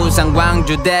 부산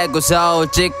광주 대구 서울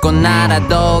찍고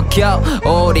나라도 켜.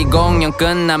 우리 공연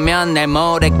끝나면 내일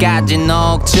모레까지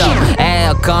녹죠.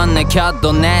 에어컨을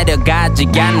켜도 내려가지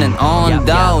않는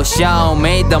온도. Show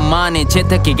me the money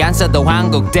치트키 안 써도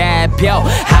한국 대표.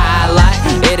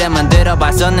 Hi-Lite 이름은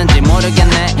들어봤었는지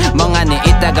모르겠네. 멍하니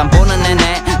있다간 보는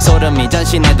애네. 소름이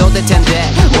전신에도 될 텐데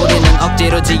우리는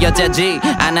억지로 지어짜지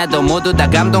않아도 모두 다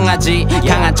감동하지.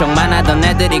 강한 척만 하던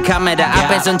애들이 카메라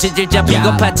앞에선 지질자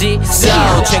비겁하지. So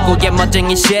최고의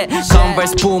멋쟁이 shit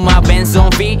Converse Puma Benz on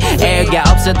V. 애가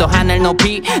없어도 하늘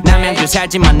높이 남양주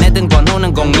살지만 내 등번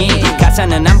오는 공이.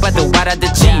 가사는 안 봐도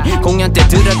알아듣지 공연 때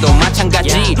들어도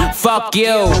마찬가지. Fuck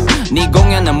you 네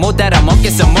공연은 못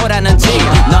알아먹겠어 뭐라는지.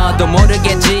 너도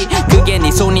모르겠지 그게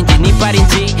네 손인지 네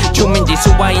발인지 춤인지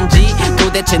수화인지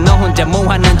도대체 너 혼자 뭐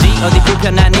하는지. 어디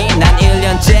불편하니 난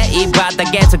 1년째 이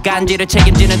바닥에서 간지를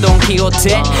책임지는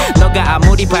돈키호테. 너가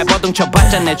아무리 발버둥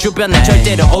쳐봤자 내 주변에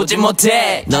절대로 오지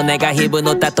못해. 너네가 입은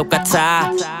옷 다 똑같아.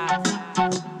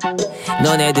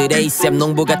 너네들의 이쌤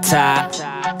농부 같아.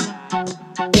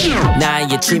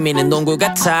 나의 취미는 농구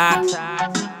같아.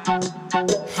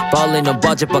 벌리는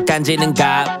버즈법 간지는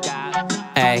갑.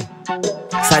 에이.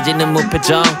 사진은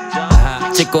무표정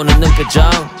찍고는 눈표정.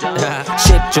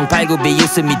 10중 8구비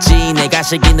웃음이지 내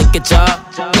가식이 느껴져.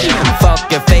 Fuck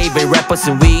your favorite rappers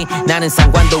and we. 나는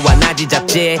상관도 안 하지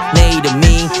잡지. 내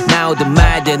이름이 나오든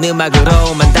말든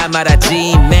음악으로만 다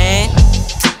말하지 man.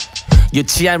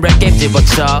 유치한 랩 게임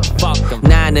집어쳐.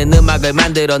 나는 음악을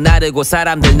만들어 나르고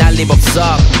사람들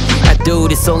난리법석. I do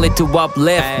this only to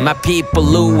uplift my people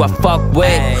who I fuck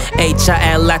with.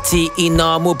 Hi-Lite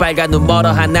너무 밝아 눈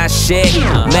멀어 하나씩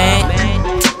man.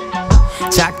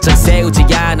 작전 세우지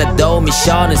않아도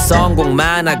미션은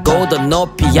성공만 하고 더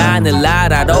높이 하늘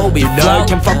나라로 we You know you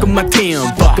can't fuck with my team,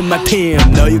 fuck with my team.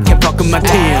 No you can't fuck with my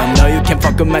team, no you can't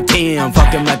fuck with my team,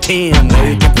 fuck with my team. No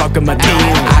you can't fuck with my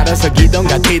team. 알아서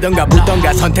기던가 튀던가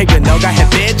붙던가 선택은 너가 해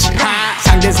bitch.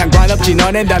 상대 상관없지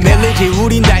너넨 다 밀리지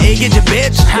우린 다 이기지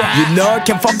bitch. You know you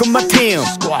can't fuck with my team.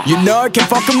 You know you can't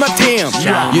fuck with my team.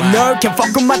 You know you can't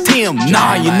fuck with my team.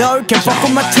 Nah you know you can't fuck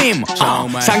with my team.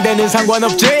 상대는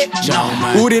상관없지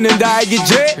우리는 다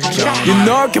이기지. You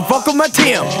know you can fuck with my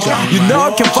team. You know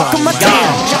you can fuck with my team.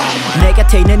 내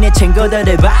곁에 있는 네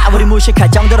친구들을 봐. 우리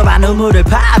무식할 정도로 많은 우물을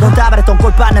파. 돈다발에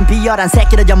똥골 빠는 비열한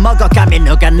새끼를 엿먹어 감히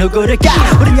누가 누구를 까.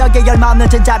 우린 여기에 열마 없는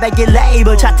진짜배기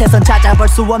레이블 차트에선 찾아볼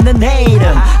수 없는 내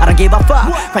이름. I don't give a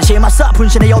fuck 관심 없어.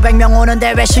 분신에 500명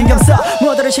오는데 왜 신경써.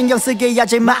 모두를 신경쓰게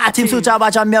하지 마. 팀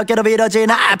숫자와 전몇 개로 이뤄진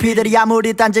RP들이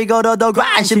아무리 딴지 걸어도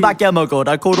관심 밖에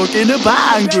먹어라 고로끼는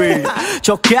방귀.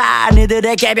 조카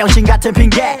니들의 개병신 같은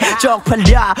핑계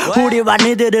쪽팔려. 우리와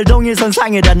니들을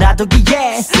동일선상이라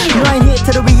놔두기에. 너의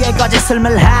히트를 위해 거짓을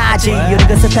말하지. 우리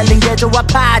그 스펠링 좋아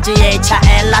파지.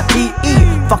 Hi-Lite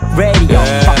Fuck radio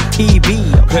Fuck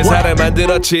TV. 회사를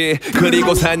만들었지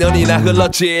그리고 4년이나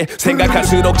흘렀지.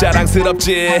 생각할수록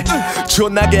자랑스럽지.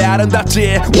 존나게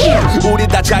아름답지. 우리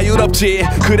다 자유롭지.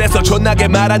 그래서 존나게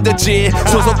말 안 듣지.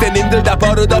 소속된 님들 다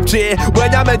버릇없지.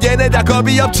 왜냐면 얘네 다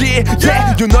겁이 없지.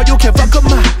 Yeah you know you can fuck up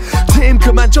my team.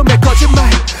 그만 좀 해 거짓말.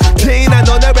 티나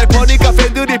너네 래퍼니까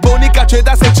팬들이 보니까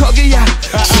죄다 세척이야.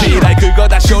 시랄 그거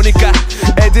다 쇼니까.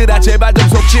 애들아 제발 좀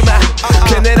속지마.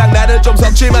 걔네랑 나를 좀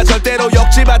섞지마. 절대로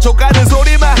엮지마 족가는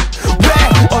소리마.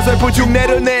 왜 어설픈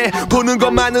흉내를 내. 보는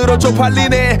것만으로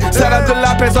쪽팔리네. 사람들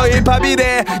앞에서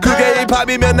힙합이래. 그게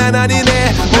힙합이면 난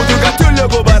아니네. 모두가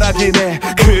뚫려고 바라기네.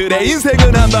 그래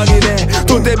인생은 한방이네.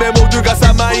 돈 때문에 모두가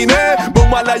사마이네.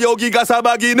 목말라 여기가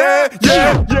사막이네.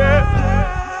 yeah, yeah.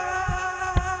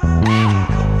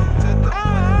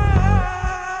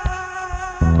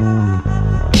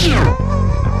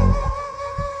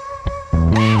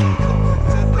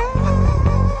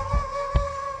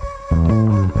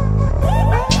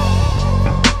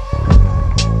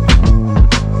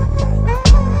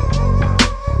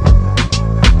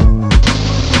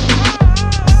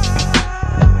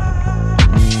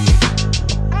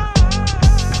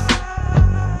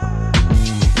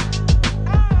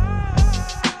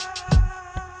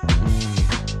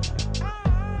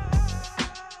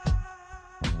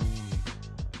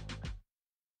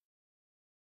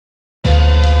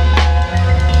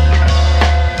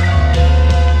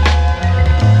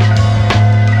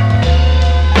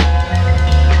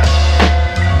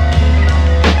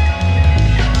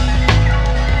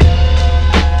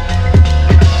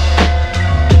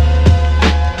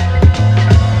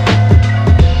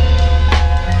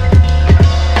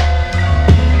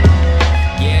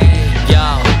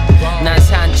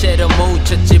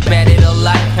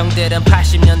 니들은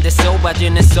 80년대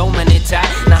쏘아주는 so many time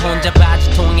나 혼자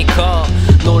바지통이 커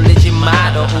놀리지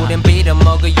마라 우린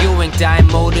빌어먹을 유행 따윈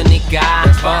모르니까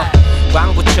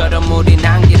광부처럼 우린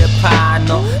한길을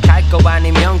파너 갈 거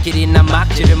아니면 길이나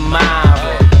막지를 마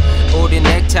우리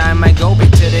넥타이 말고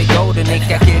비트를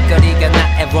고르니까 길거리가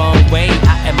나의 runway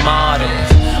I am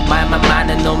models 말만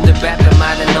많은 놈들 랩을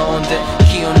많은 놈들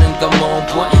키우는 건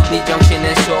몸뿐 네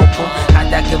정신은 소품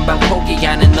하다 금방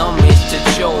포기하는 넌 Mr.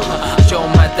 Jowonu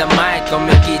좀 하다 말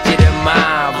거면 기지를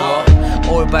마워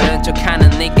올바른 척하는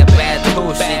네가 bad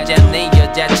pussy 이제 네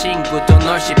여자친구도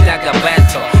널 씹다가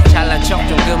뱉어 잘난 척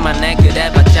좀 그만해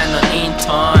그래봤자 넌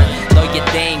인턴 너의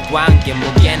대인 관계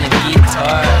무게는 깃털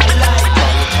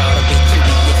뻥이처럼 빛이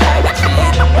위에 살같이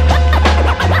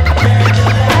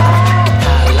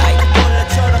Hi-Lite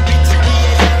벌레처럼 빛이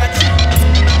위에 향하지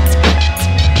Hi-Lite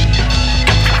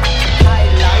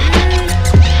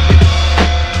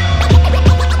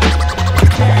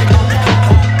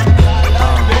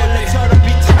벌레처럼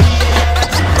빛이 위에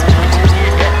향하지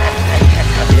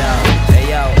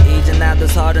Yo, 이제 나도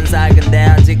 30살 근데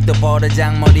아직도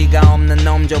버르장머리가 없는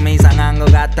놈 좀 이상한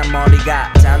것 같단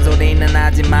머리가 잔소리는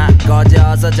하지마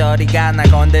꺼져서 저리가 나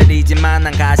건드리지마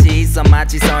난 가시 있어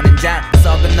마치 선인장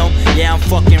썩은 놈 Yeah I'm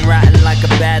fucking rotten like a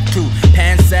bad too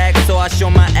Pansack so I show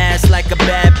my ass like a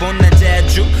bad boy 내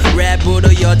제주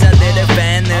랩으로 여자들의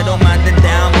팬으로 만든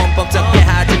다음 문법적게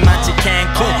하지 마치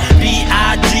캔쿤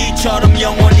B.I.G처럼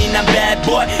영원히 난 bad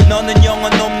boy 너는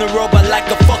영혼 없는 robot like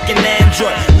a fucking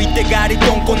android 윗대가리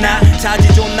똥꼬나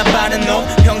자지 존나 빠른 놈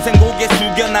평생 고개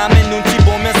숙여 남의 눈치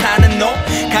보며 사는 놈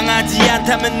강하지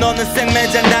않다면 너는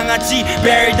생매장 당하지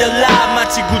Buried alive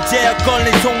마치 구제역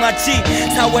걸린 송아지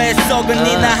사회에 썩은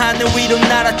니나 하늘 위로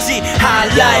날았지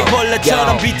Hi-Lite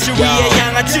벌레처럼 빛을 위해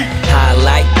향하지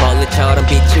Hi-Lite 벌레처럼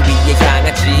빛을 위해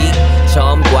향하지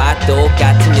처음과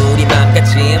똑같은 우리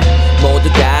맘가짐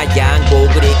모두가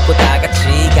양복을 입고 다같이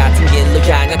같은 길로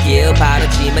향하길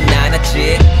바라지만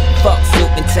않았지 Fuck suit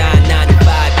and tie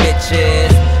 95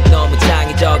 bitches 너무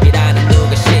창의적이라는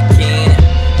누가 시킨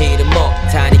일은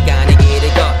못하니까 내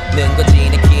길을 걷는 거지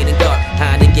느끼는 걸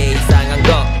하는 게 이상한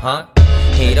거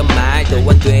이런 말도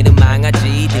안 되는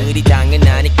망아지들이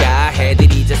당연하니까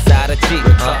해들이자 살았지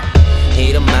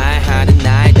이런 말 하는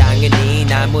날 당연히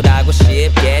나무라고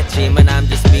싶겠지만 I'm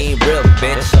just being real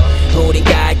bitch 우린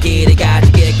갈 길을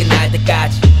가지길 끝날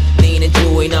때까지 니는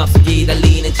주인 없어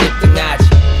기다리는 집 강아지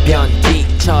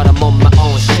변기처럼 on my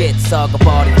own shit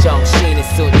썩어버린 정신이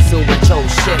수리수한 초우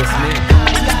shit It's me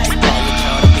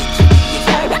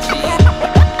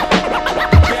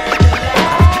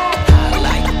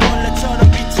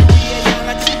벌레처럼 빛이 위에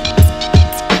향하지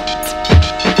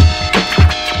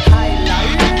Hi-Lite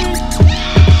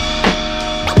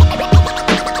벌레처럼 빛이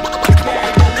위에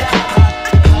향하지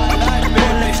Hi-Lite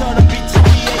벌레처럼 빛이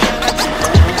위에 향하지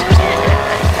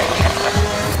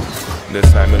내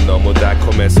삶은 너무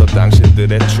달콤해서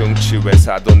당신들의 충치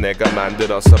회사도 내가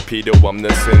만들어서 필요 없는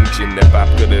승진 내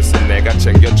밥그릇은 내가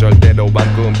챙겨 절대로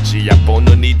안 굶지 약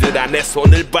보는 이들 안에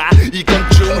손을 봐 이건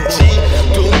중지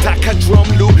뚱탁한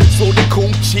드럼룩 소리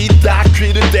쿵치다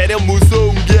귀를 때려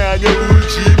무서운 게 아니야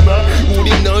울지마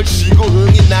우리 널 쉬고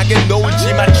흥이 나게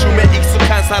놀지마 춤에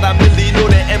익숙한 사람들 이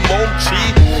노래에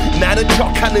몸치 나는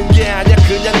척하는 게 아니야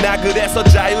그냥 나 그래서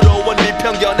자유로워 네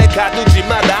편견에 가두지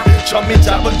마라 천미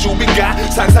잡은 주위가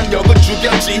상상력을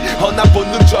죽였지 허나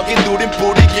본능적인 누린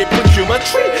뿌리 깊은 휴먼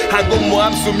트리 한국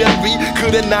모함 수면 위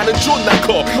그래 나는 존나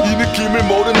커 이 느낌을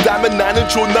모른다면 나는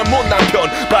존나 못난 편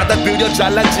받아들여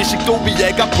잘난 지식도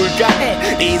이해가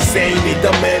불가해 Insane in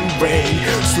the membrane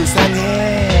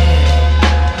수상해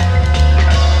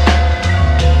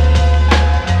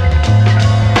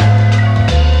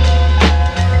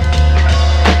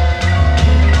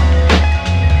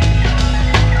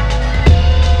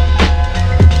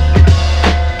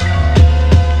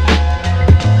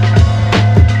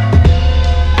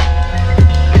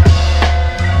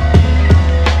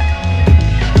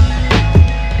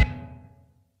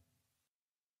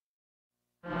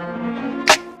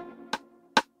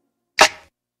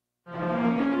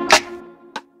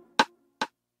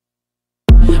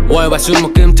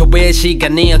월화수목금토일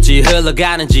시간이 어찌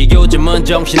흘러가는지 요즘은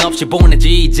정신없이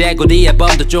보내지 이제 곧 이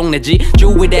앨범도 쪽내지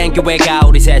주위된 교회가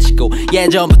우리 셋이고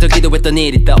예전부터 기도했던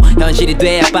일이 또 현실이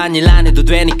돼야 빤일 안 해도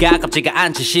되니까 갑자기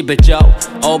않지 11조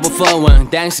Overflowing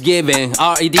Thanksgiving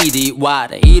REDD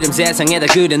와의 이름 세상에다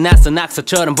그려놨어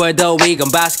낙서처럼 벌도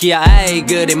이건 바스키야 에이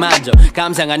그리 만족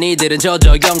감상한 이들은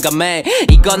저저 영감해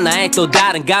이건 나의 또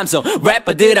다른 감성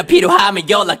래퍼들아 필요하면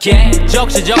연락해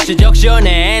적셔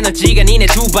내 에너지가 니네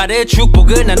두 발 받을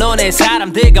축복을 나눠내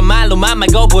사람들과 말로만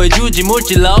말고 보여주지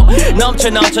물질로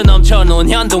넘쳐 놓은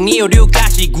현동이 오류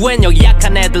가시구엔 여기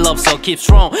약한 애들 없어 Keep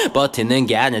strong 버티는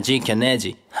게 아니야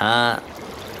지켜내지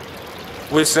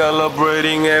We're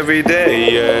celebrating every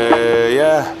day, yeah,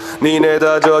 yeah. 니네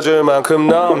다 젖을 만큼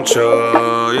넘쳐,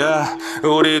 yeah.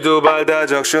 우리도 발 다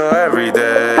적셔 every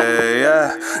day,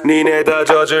 yeah. 니네 다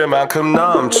젖을 만큼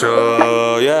넘쳐,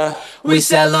 yeah. We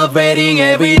celebrating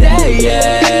every day,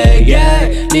 yeah,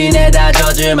 yeah. 니네 다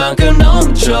젖을 만큼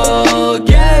넘쳐,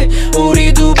 yeah.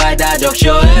 우리도 발 다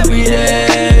적셔 every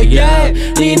day, yeah.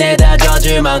 니네 다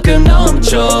젖을 만큼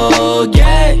넘쳐,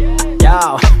 yeah.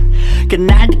 Yo.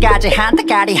 끝날 때까지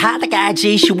한때까지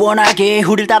하다까지 시원하게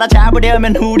우릴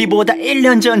따라잡으려면 우리보다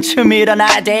 1년 전쯤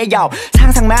일어나야 돼요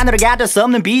상상만으로 가질 수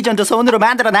없는 비전도 손으로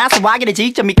만들어놔서 확인해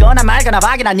직접 믿거나 말거나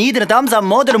확인한 니들은 덤섬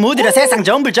모두를 무디려 세상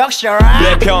전부를 적셔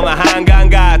내 평화 한강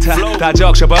같아 다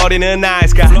적셔버리는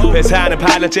nice guy 회사는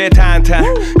 8년째 탄탄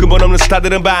근본 없는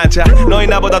스타들은 반짝 너희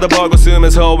나보다 더 벌고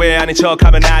쓰면서 왜 아닌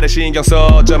척하면 나를 신경 써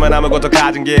어쩌면 아무것도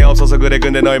가진 게 없어서 그래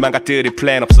근데 너희만 같들이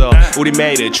플랜 없어 우리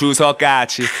매일을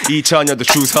추석같이 2000년도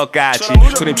추석같이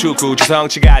그림 축구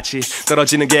주성치같이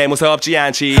떨어지는 게 무섭지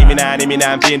않지 이미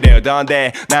난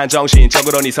빈대어던데 난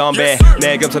정신적으로 네 선배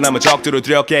내 겸손함은 적두를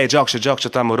두렵게 적셔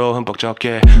땀으로 흠뻑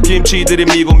적게 김치들이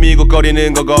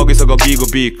미국거리는 거 거기서 거기고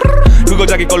빅 그거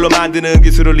자기 걸로 만드는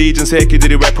기술을 잊은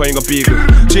새끼들이 래퍼인 건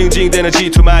삐그 징징대는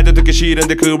G2 말도 듣기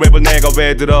싫은데 그 랩을 내가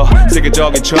왜 들어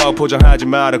세계적인 척 포장하지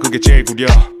마라 그게 제일 구려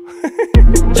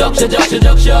적셔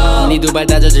네 두 발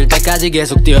다 젖을 때까지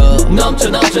계속 뛰어 넘쳐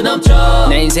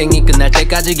내 인생이 끝날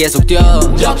때까지 계속 뛰어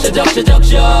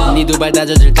적셔 네 두 발 다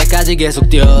젖을 때까지 계속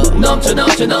뛰어 넘쳐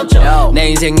내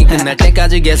인생이 끝날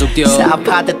때까지 계속 뛰어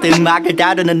사업하듯 음악을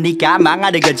다루는 네가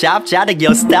망하는 거 잡자르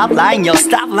Yo stop lying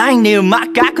네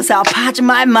음악 갖고 사업하지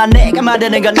말만 내가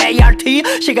만드는 건 ART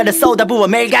시간을 쏟아부어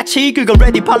매일같이 그건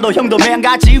Reddy 팔로 형도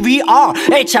매한가지 We are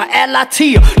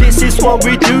Hi-Lite This is what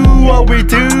we do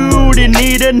우린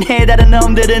일은 해 다른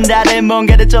놈들은 다른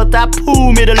뭔가를 쫓다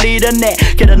품위를 잃었네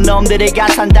그런 놈들이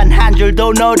가산단 한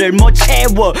줄도 너를 못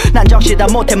채워 난 적시다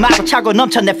못해 마구 차고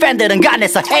넘쳐 내 팬들은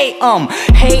간에서 Hey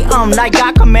like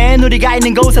Aquaman 우리가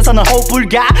있는 곳에서는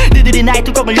호불가 너희들이 나의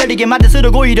뚜껑을 열리게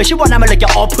만들수록 오히려 시원함을 느껴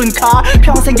오픈카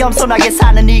평생 겸손하게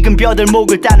사는 익은 뼈들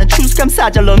목을 따는 추수감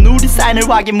사절로 우리 사인을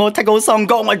확인 못하고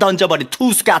성공을 던져버린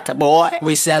투수 같아 boy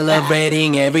We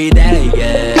celebrating every day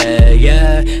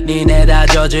yeah 니네 다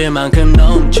젖을 만큼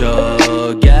넘쳐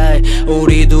yeah.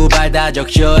 우리 두 발 다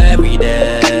적셔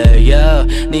everyday yeah.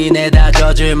 니네 다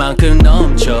젖을 만큼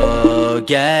넘쳐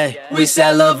yeah. We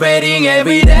celebrating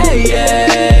everyday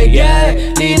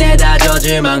yeah. 니네 다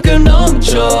젖을 만큼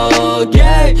넘쳐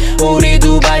yeah. 우리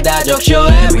두 발 다 적셔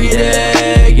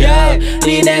everyday yeah.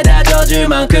 니네 다 젖을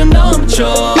만큼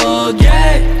넘쳐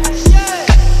yeah.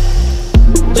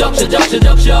 적셔 넘쳐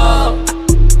적셔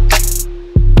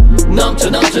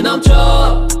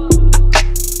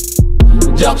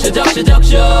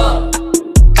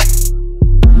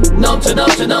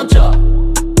넘쳐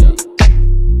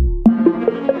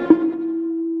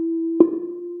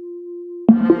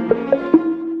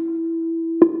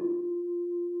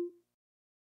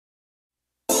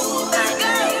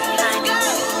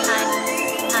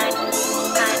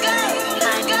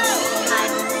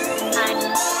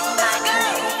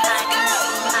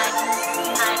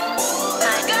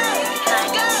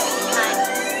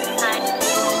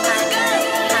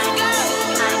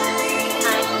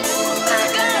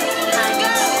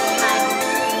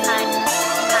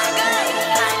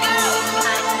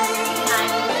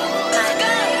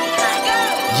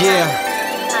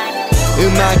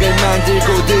음악을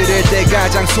만들고 들을 때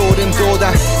가장 소름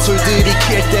돋아 술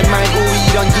들이킬 때 말고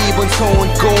이런 기분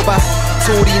손 꼽아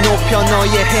소리 높여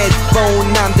너의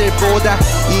헤드폰 남들보다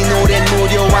이 노래는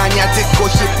무료 아냐 듣고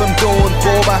싶으면 돈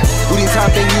뽑아 우린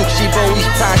 365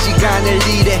 24시간을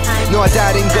일해 너와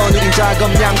다른 건 우린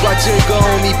작업량과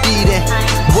즐거움이 비례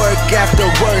Work after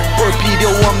work 볼 필요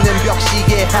없는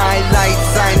벽시계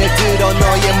하이라이트 사인을 들어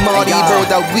너의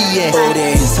머리보다 위에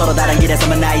우린 서로 다른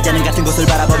길에서만 이제는 같은 곳을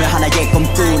바라보며 하나의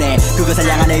꿈꾸네 그것을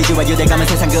향한 의지와 유대감은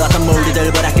세상 그 어떤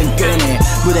물들보다 끈끈해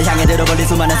무대 향해 들어버린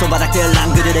수많은 손바닥들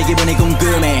난 그들의 기분이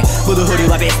궁금해 모두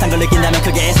우리와 비슷한 걸 느낀다면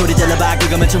크게 소리 질러봐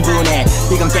그거면 충분해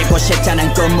이건 깨고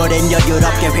싶잖은 꿈물인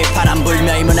여유롭게 휘파람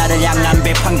불며 이 문화를 향한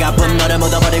비판과 분노를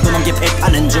묻어버리고 넘기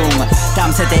비판은 중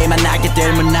다음 세대에 만나게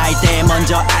될 문화에 대해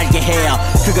먼저 알게 해요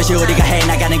그것이 우리가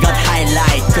해나가는 것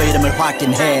하이라이트 그 이름을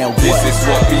확인해요 This is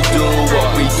what we do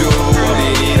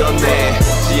우린 이렇네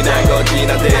지난 건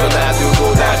지난 대로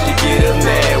놔두고 다시 길을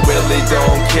내 Really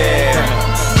don't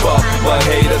care Fuck what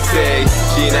haters say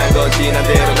지난 건 지난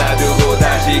대로 놔두고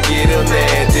다시 길을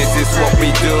내 This is what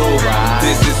we do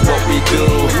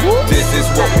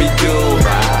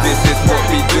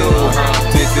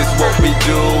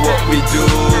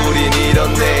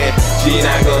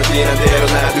지난 건 지난 대로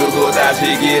놔두고 다시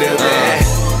길을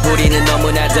내 우리는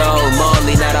너무나도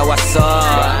멀리 날아왔어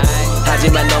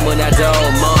하지만 너무나도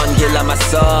먼 길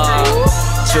남았어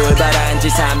출발한 지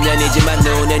 3년이지만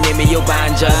눈은 이미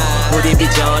요반전 우리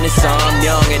비전은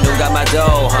선명해 눈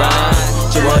감아도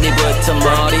주머니부터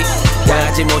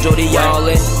머리까지 모조리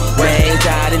열린 매일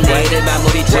다른 일을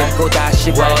마무리 짓고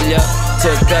다시 벌려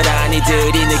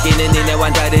특별한이들이 느끼는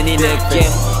이내와는 다른 이 느낌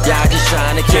Yeah, just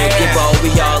trying to kick it, but we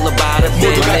all about it.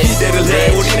 모두가 기대를 해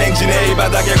우린 행진해 이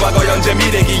바닥에 과거 현재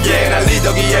미래기에 날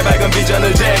리더기에 밝은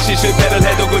비전을 제시 실패를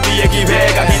해도 그 뒤에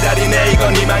기회가 기다리네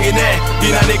이건 희망이네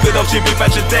비난이 끝없이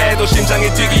빗발칠 때도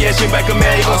심장이 뛰기에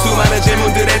심발금해 이건 수많은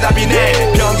질문들의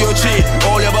답이네 평균치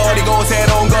올려버리고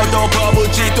새로운 걸 또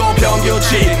퍼붓지 또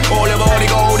평균치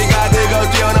올려버리고 우리가 그걸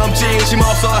뛰어넘지 의심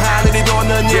없어 하늘이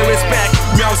돋는 이 respect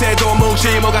명세도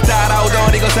뭉치 뭐가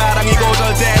따라오던 이건 사랑이고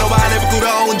절대로 안 해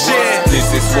부끄러운 짓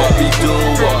This is what we do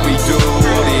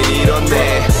우린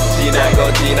이런데 지난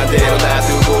건 지난 대로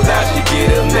놔두고 다시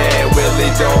길을 내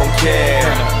Really don't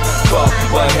care Fuck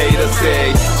what haters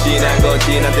say 지난 건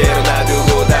지난 대로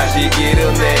놔두고 다시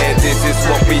길을 내 This is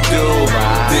what we do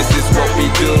This is what we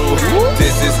do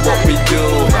This is what we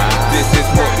do This is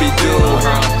what we do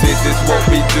This is what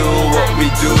we do What we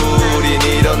do 우린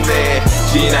이런데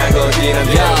지난 건 지난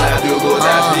대로 놔두고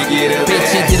다시 길을 내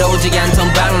빛이 들어오지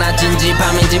않던 밤 낮인지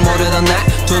밤인지 모르던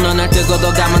날 두 눈을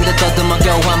뜨고도 감은 듯 더듬어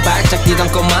겨우 한 발짝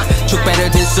뛰던 꼬마 축배를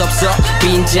들 수 없어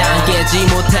빈장 깨지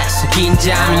못했어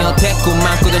긴장이 어땠고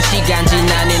꿈꾸던 시간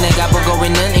지나니 내가 보고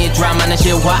있는 이 드라마는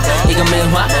실화 이건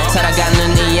밀화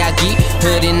살아가는 이야기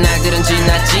흐린 날들은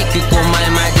지났지 그 꼬마의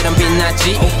말들은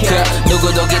빛났지 그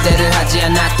누구도 기대를 하지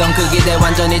않았던 그 기대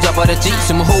완전히 져버렸지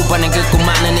 20 후반에 그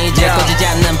꼬마는 이제 꺼지지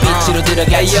않는 빛으로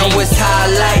들어갔지 Hey yo it's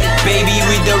Hi-Lite baby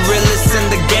we the realest in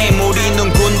the game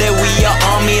우리는 군대 we are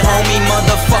army homie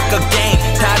motherfucker gang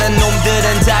다른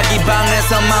놈들은 자기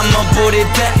방에서만 멋부릴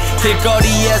때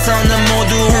길거리에서는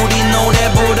모두 우리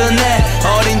노래 부르네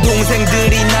어린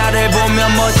동생들이 나를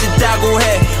보면 멋있다고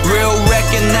해 Real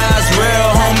recognize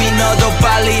real homie 너도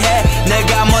빨리 해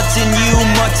내가 멋진 이유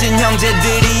멋진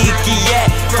형제들이 있기에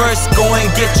First go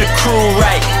and get your crew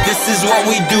right This is what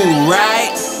we do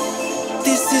right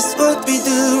This is what we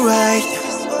do right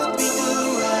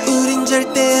우린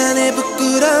절대 안 해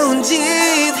부끄러운 짓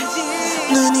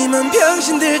눈이만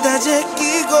병신들 다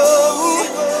제끼고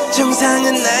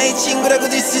정상은 나의 친구라고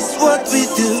This is what we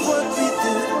do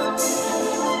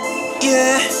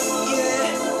Yeah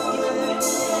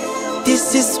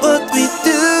This is what we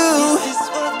do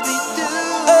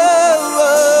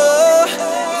Oh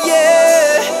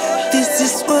yeah This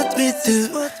is what we do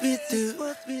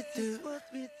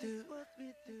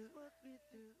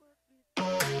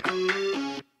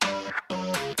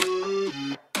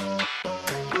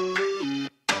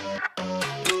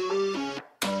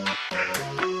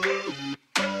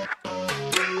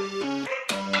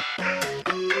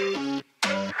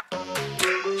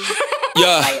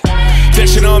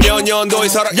대체 너 몇 년도에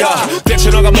살아 대체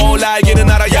너가 뭘 알기는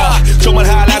알아 정말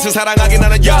하이라이트 사랑하긴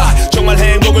하나 정말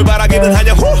행복을 바라기는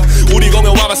하냐 우리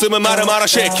공연 와봤으면 말을 말아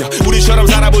시켜 우리처럼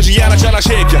살아보지 않았잖아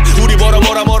시켜 우리 뭐라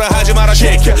하지 마라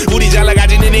시켜 우리 잘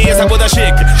나가지는 이 예상보다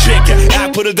시켜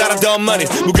악플을 달았던 많이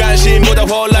무관심보다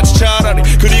홀라치 차라리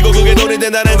그리고 그게 돈이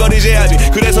된다는 건 이제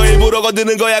알지 그래서 일부러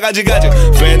건드는 거야 가지가지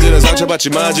팬들은 상처받지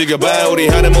마 즐겨봐 우리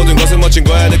하는 모든 것은 멋진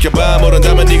거야 느껴봐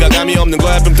모른다면 네가 감이 없는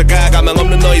거야 뿜다가 가망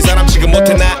없는 너 이 사람 지금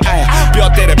못해 나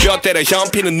뼈 때려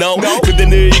현피는 no 근데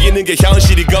늘 이기는 게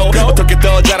현실이고 어떻게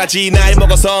더 잘하지 나이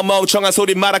먹어서 멍청한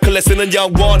소리 마라 클래스는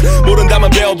영원 모른다면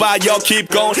배워봐 yo keep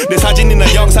going 내 사진이나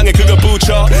영상에 그걸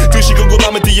붙여 듯이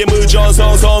궁금하면 뒤에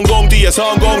무전성 성공 뒤에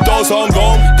성공 또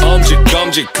성공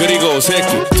엄직 그리고 새끼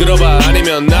들어봐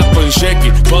아니면 나쁜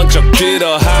새끼 번쩍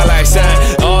들어 하이라이트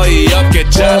사인 어이없게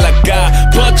잘나가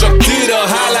번쩍 들어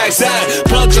하이라이트 사인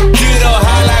번쩍 들어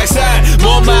하이라이트 사인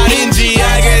뭔 말인지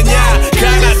알겠냐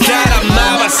가나다란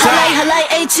마마사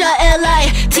Hi-Lite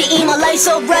H-I-L-I-T my life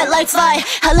so bright like fire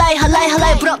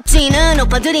Hi-Lite 부럽지는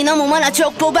오빠들이 너무 많아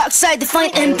족보박 side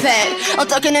define impact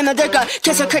어떻게 내면 될까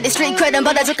계속해 street credit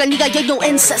받아줄까 네가 얘도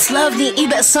incest love 네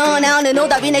입에서 나오는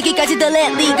오답이 내기까지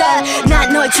들릴 리가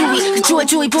난 너의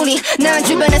주위뿐이 난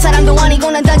주변의 사람도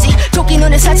아니고 난 단지 토끼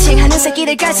눈을 사칭하는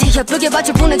새끼들까지 예쁘게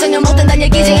받칠 뿐은 전혀 못한단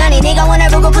얘기지 아니 네가 원할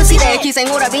보고 부시대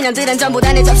기생오라비 년들은 전부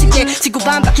다 내 접시게 지구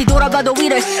반바퀴 돌아봐도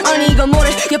위를 아니 이건 뭐래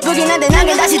예쁘긴 한데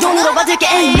나게 다시 돈으로 받을게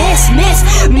Ay,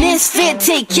 misfit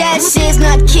take cashes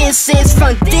not kisses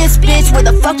front this bitch where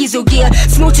the fuck is your gear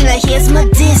smooching like here's my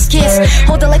disc kiss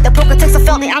hold it like the poker text I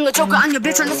felt it I'm the joker I'm your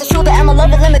bitch unless I show that I'm a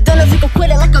love it limit don't know if you can quit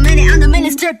it like a minute I'm the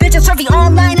minister bitch I'm serving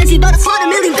online and she about to slaughter a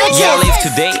million bitches Yeah, live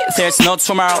today, there's no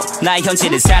tomorrow. 나의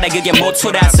현재를 살아 그게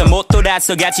모토라서 못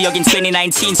돌아서 가지 여긴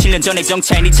 2019 7년 전에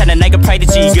정차인 이 차는 나이가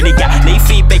프라이드지 그러니까 내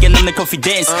feedback에 넘는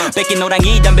confidence 뺏긴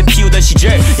호랑이 담배 피우던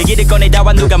시절 얘기를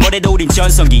꺼내다와 누가 뭐래도 우린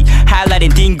전성기 하이라이트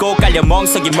딩고 깔려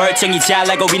멍석이 멀쩡히 잘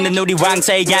알고 있는 우리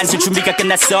왕자의 앉을 준비가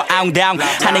끝났어 아웅다웅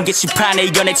하는 게 시판에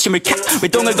이겨내 침을 카 왜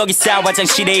똥을 거기 싸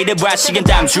화장실에 이래 봐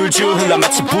식은땀 줄줄 흘러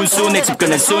마치 분수 내 집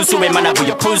끄는 순수 웬만한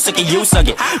부여 분석이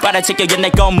유석이 빨아채겨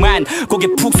옛날 것만 고개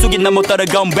푹 숙인 너못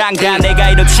떨어건 방다 내가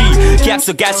이렇지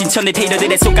계약서까지 인터넷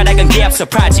헤이터들의 손가락은 계약서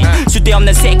파지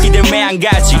쓸데없는 새끼들 왜 안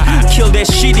가지 Kill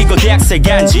that shit 이거 대학생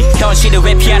간지 현실을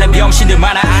회피하는 병신들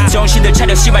많아 정신들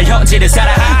차려 씨발 현재를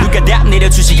살아 누가 답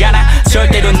내려주지 않아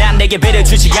절대로 난 내게 배려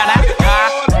주지 않아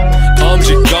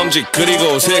엄직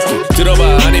그리고 새끼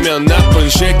들어봐 아니면 나쁜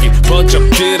새끼 번쩍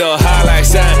들어 하이라이트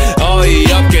사인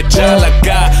어이없게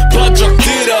잘나가 번쩍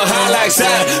들어 하이라이트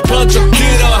사인 번쩍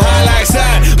들어 하이라이트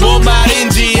사인 뭔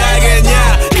말인지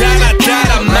알겠냐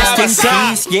가나다란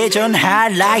마마사 예전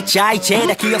하이라이트자 이제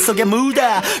다 기억 속에 묻어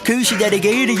그 시대를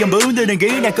그리운 분들은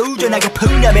그냥 꾸준하게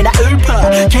풍렴에 나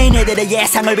읊어 걔네들의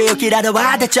예상을 배웠기라도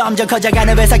하다 점점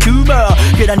커져가는 회사 규모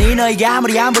그러니 너희가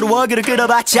아무리 함부로 워그를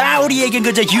끌어봤자 우리에겐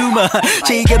그저 유머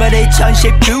지금은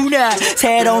 2019년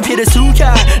새로운 피를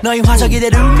숙여 너희 화석이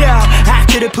될 운명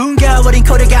악기를 풍겨 어린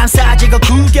코를 감싸지고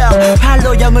구겨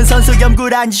팔로 영은 선수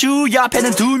염구란주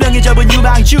옆에는 두 명이 접은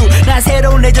유망주 난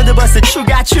새로운 레전드 버스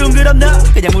추가춤 그럼 너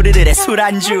그냥 우리들의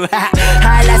술안주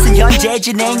하이라이트는 현재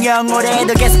진행형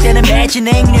올해도 계속되는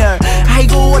매진행률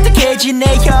아이고 어떻게 지내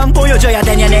형 보여줘야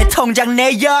되냐 내 통장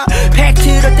내역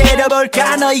팩트로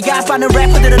때려볼까 너희가 빠는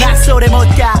래퍼들은 악소리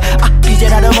못가 이제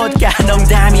나도 못가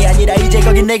농담이 아니라 이제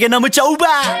거긴 내게 너무 좁아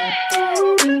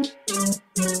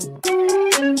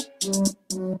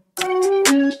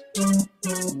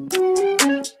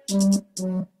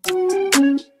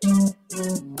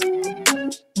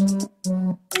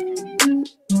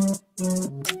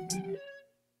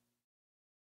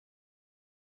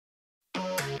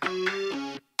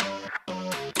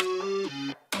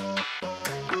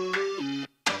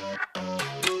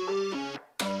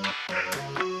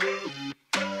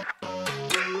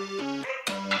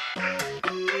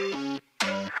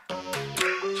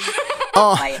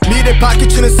니를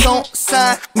바퀴주는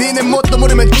손산 니네 못도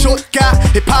모르면 족가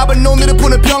힙합은 오늘은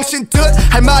보는 병신들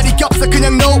할 말이 없어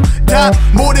그냥 노답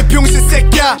모래 병신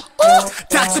새끼야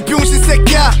닥쳐 병신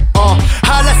새끼야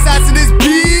한라산 this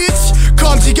bitch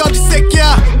검지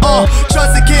새끼야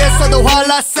전 세계에서도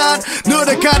한라산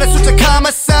늘어가는 숫자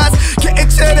가마산 Getting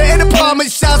cheddar in the palm of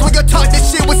shots When you talk this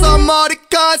shit with some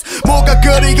emoticons 뭐가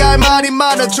그리 할 말이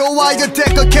많아 좋아요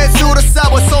댓글 개수로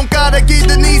싸워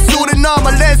손가락이든 이 술은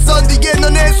너만 랜선 뒤에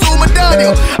너네 숨을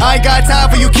다녀 I ain't got time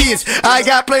for you kids I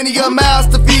got plenty of mouths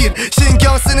to feed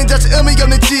신경 쓰는 자체 의미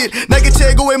없는 짓 나에게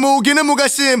최고의 무기는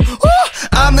무관심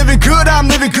I'm living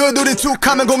good 우린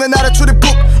툭하면 공연 나라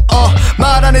출입국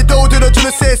말 안 해도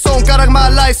들어주는 새 손가락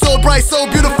My life so bright so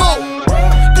beautiful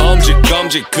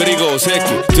엄직 그리고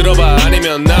새끼 들어봐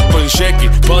아니면 나쁜 새끼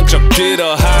번쩍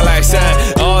들어 하이라이트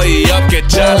사인 어이없게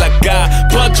잘나가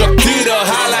번쩍 들어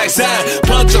하이라이트 사인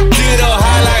번쩍 들어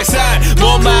하이라이트 사인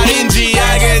뭔 말인지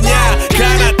알겠냐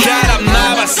가나다란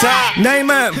마마사 나의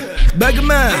맘 맑은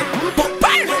맘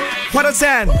폭발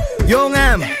화려산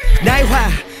용암 나의 화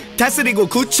다스리고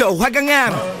굳혀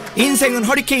화강암 인생은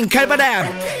허리케인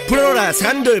칼바람 불어라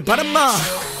산들 바람아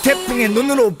태풍의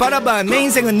눈으로 바라봐 내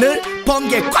인생은 늘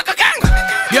번개 꽉꽉강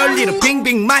열리는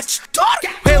빙빙 마치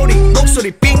회오리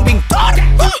목소리 빙빙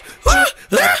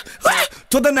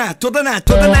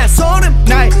돋아나 소름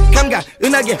나의 감각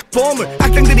은하계 보물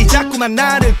악당들이 자꾸만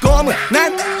나를 꼬물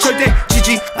난 절대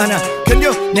지지 않아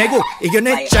견뎌내고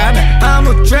이겨냈잖아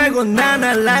아무 드래곤 난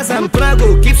알라산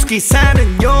브라고 깊숙이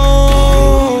사는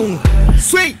용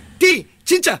스웨이디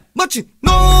진짜 멋진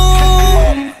놈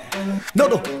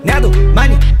너도 나도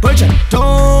많이 벌자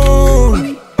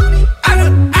돈 I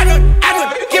don't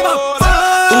give a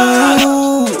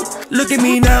fuck Look at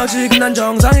me now 지금 난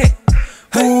정상에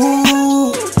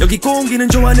여기 공기는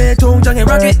좋아 내 통장에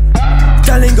rocket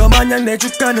달린 거 마냥 내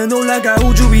주가는 올라가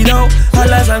우주 위로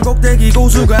한라산 꼭대기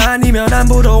고수가 아니면 안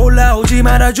보러 올라오지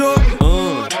말아줘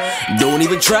Don't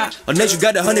even try Unless you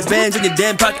got 100 bands in your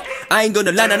damn pocket I ain't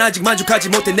gonna lie 난 아직 만족하지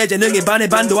못해 내 재능에 반해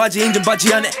반도 아직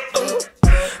인정받지 않아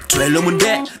될 놈은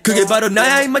돼 그게 바로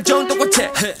나야 임마 전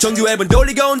똑같아 정규 앨범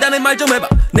돌리고 온다는 말 좀 해봐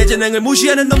내 재능을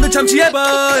무시하는 놈들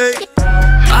참지해봐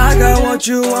I got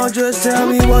what you want just tell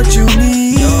me what you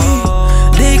need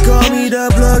They call me the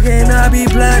plug and I be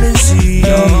planting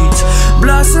seeds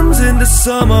Blossoms in the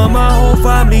summer my whole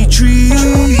family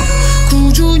tree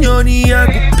 9주년이야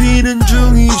꽃피는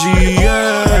중이지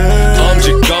yeah.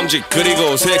 검직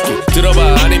그리고 새끼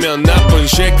들어봐 아니면 나쁜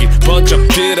새끼 번쩍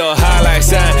들어 하이라이트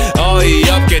사인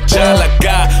어이없게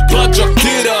잘나가 번쩍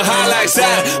들어 하이라이트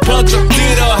사인 번쩍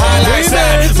들어 하이라이트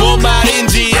사인 뭔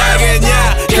말인지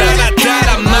알겠냐 하나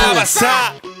따라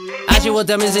마바사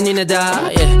아쉬웠다면서 니네 다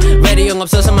레디 형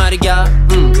없어서 말이야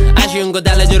아쉬운 거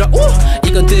달래주라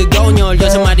이건 뜨거운 열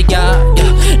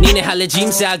 6마리야 니네 할래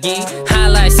짐 싸기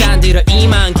하이라이트 산들어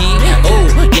 2만기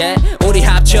우리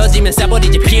합쳐지면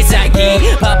싸버리지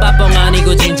필살기 바빠뻥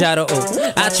아니고 진짜로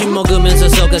아침 먹으면서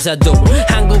속아서도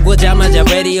한국 오자마자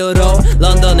라디오로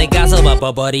런던에 가서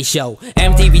바빠버리 쇼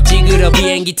MTV 찍으러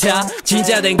비행기 타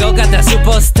진짜 된 것 같다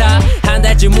슈퍼스타 한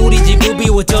달쯤 우리 집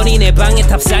우비웠더니 내 방에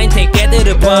탑사인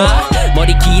택배들을 봐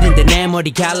머리 기른데 내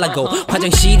머리 갈라고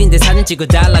화장실인데 사진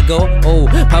찍어달라고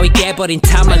바위 깨버린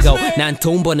타마고 난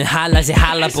돈 버는 할라세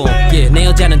할라봉 내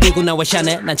여자는 들고 나와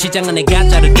샤넬 난 치장은 내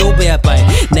가짜를 도배해봐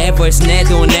내 벌스 내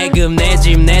돈 내 금 내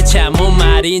집 내 차 뭔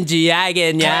말인지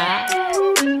알겠냐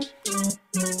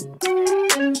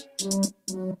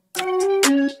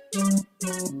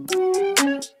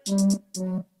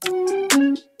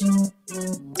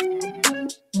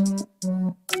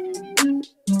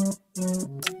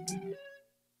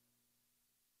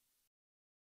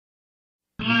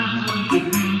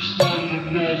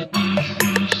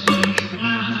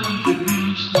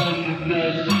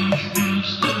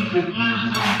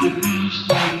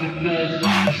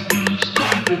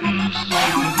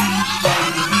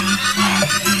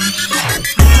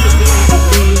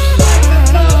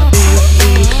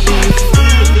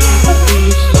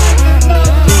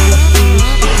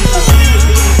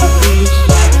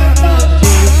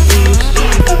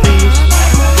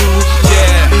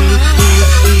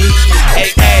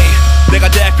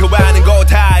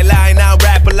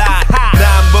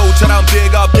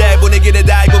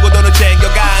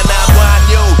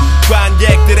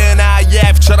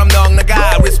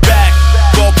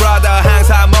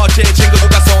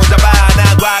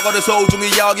소중히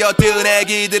여겼던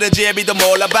애기들은 제비도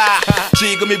몰라봐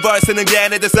지금 이 벌스는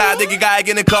걔네들 싸대기가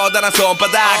알기는 커다란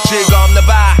손바닥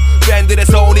즐겁나봐 팬들의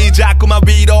손이 자꾸만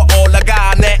위로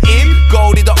올라가 내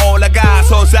입꼬리도 올라가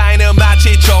손 사이는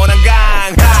마치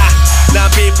초난강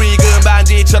난 비프리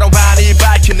금반지처럼 환히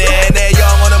밝히네 내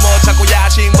영혼은 못 참고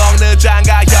야식 먹는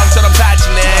장가 형처럼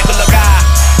살찌네 흘러가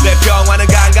내 평화는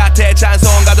강 같아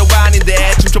찬송가도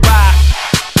아닌데 춤춰봐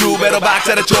두 배로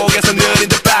박자를 쪼개서 느린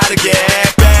듯 빠르게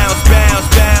bounce bounce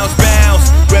bounce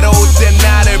bounce 외로울 땐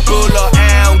나를 불러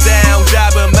down down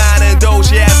잡은 많은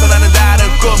도시에서 나는 다른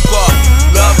꿈꿔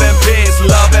love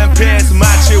and peace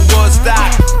마치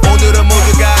Woodstock 오늘은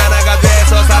모두가 하나가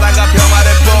돼서 사랑과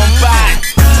평화를 뿜빠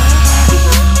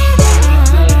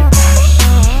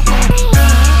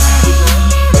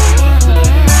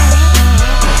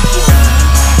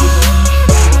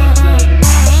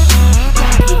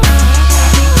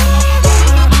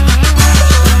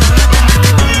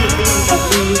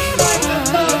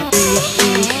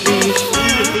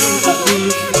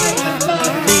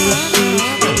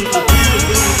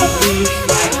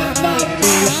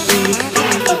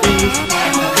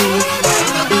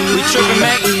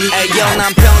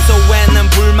난 평소에는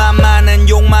불만 많은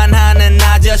욕만 하는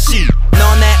아저씨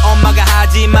너네 엄마가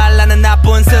하지 말라는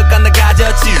나쁜 습관을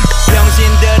가졌지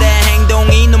병신들의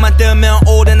행동이 눈만 뜨면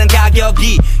오르는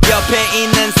가격이 옆에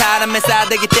있는 사람의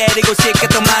싸대기 때리고 싶게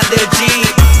또 만들지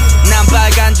난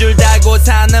빨간 줄 달고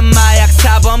사는 마약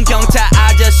사범 경찰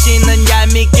아저씨는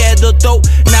얄밉게도 또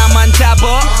나만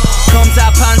잡아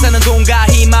검사 판사는 돈과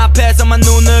힘 앞에서만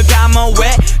눈을 감아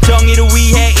왜 정의를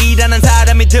위해 일하는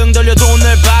사람이 등 돌려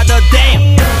돈을 받아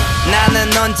damn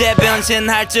나는 언제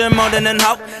변신할 줄 모르는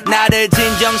혹 나를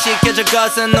진정시켜줄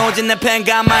것은 오직 내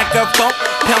펜과 마이크로폰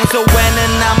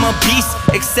평소에는 I'm a beast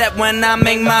except when I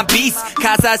make my beats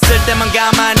가사 쓸 때만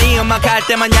가만히 음악할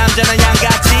때만 얌전한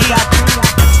양같이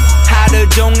하루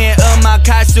종일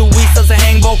음악할 수 있어서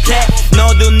행복해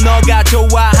너도 너가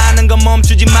좋아하는 건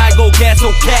멈추지 말고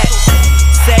계속해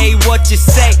Say what you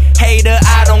say, hater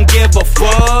I don't give a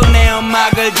fuck 내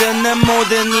음악을 듣는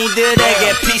모든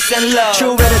이들에게 peace and love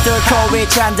추위를 뚫고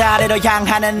위치한 다리로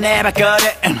향하는 내 발걸음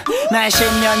난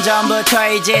 10년 전부터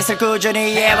이 짓을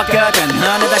꾸준히 해왔거든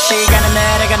어느덧 시간은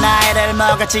내려가 나이를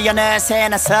먹었지 어느새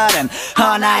나 30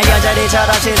 나 여전히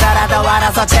저렇게 살아도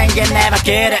알아서 챙긴 내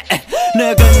발길을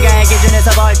누군가의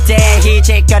기준에서 볼 때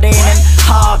희직거리는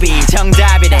허비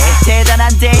정답이래.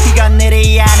 대단한데 이건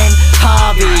일이 아닌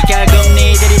허비. 결국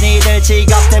니들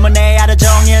직업 때문에 하루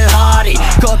종일 허리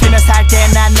꼽히면 살 때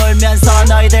난 놀면서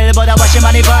너희들보다 훨씬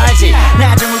많이 벌지.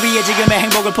 나중을 위해 지금의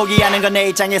행복을 포기하는 건 내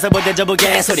입장에서 보대 저보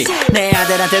개소리. 내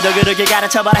아들한테도 그렇게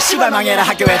가르쳐봐라. 시발 망해라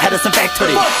학교에 다녔은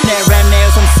팩토리. 내 랩 내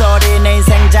웃음소리 내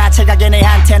인생 자체가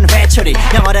걔네한텐 회초리.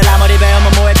 영어를 아무리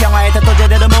배우면 뭐해 평화의 뜻도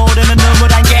제대로 모르는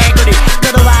눈물한 개구리.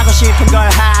 너도 하고 싶은 걸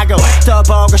하고 또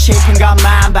보고 싶은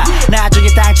것만 봐.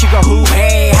 나중에 땅치고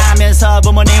후회하면서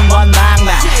부모님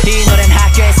원망만. 이 노래는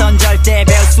학교에선 절대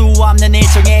배울 수 없는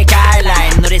일종의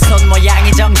가이드라인. 우리 손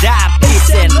모양이 정답.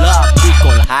 Peace and love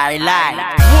equal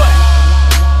Hi-Lite.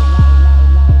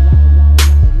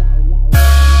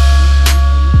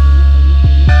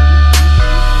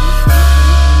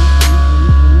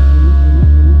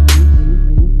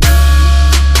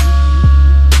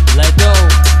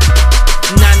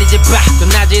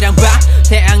 낮이랑 밤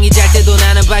태양이 잘 때도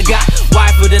나는 밝아. Why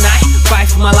for the night,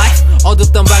 fight for my life.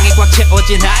 어둡던 방에 꽉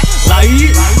채워진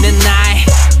Hi-Lite. 내 나이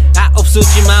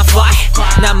없었지만 fly.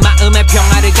 난 마음의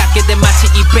평화를 갖게 돼 마치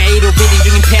이베이로 비딩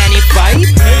중인 penny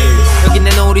fight. 여기 내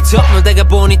놀이터 놀다가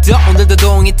보니 또 오늘도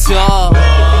동이터.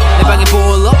 내 방에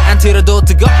보일러 안 틀어도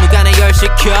뜨거. 누가 내 열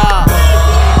시켜.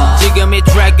 지금 이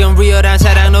트랙은 리얼한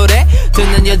사랑 노래.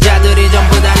 듣는 여자들이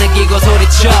전부 다 느끼고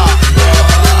소리쳐.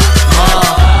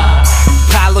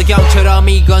 팔로 형처럼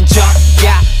이건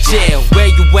저야지.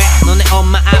 Where you at? 너네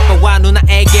엄마 아빠와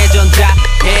누나에게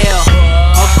전달해요.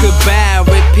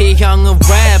 Huckleberry P 형은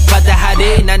랩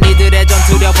받아하리. 난 이들의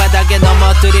전투력 바닥에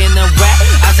넘어뜨리는 랩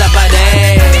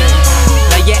아사바레.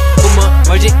 나의 꿈은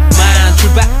멀지만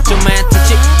출발 좀만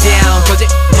touchdown.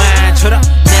 거짓말처럼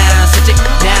난 살짝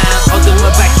난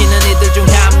어둠을 밝히는 이들 중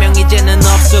한 명 이제는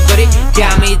없어. 거리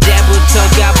감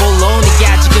이제부터가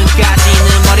볼로니까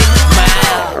지금까지는 머리만.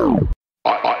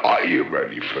 Are you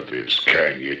ready for this?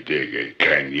 Can you dig it?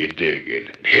 Can you dig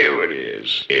it? Here it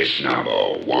is. It's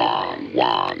number one.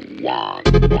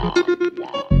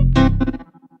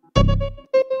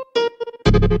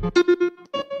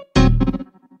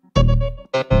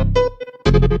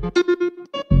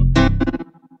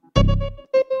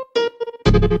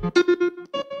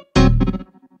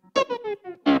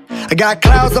 I got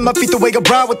clouds on my feet the way I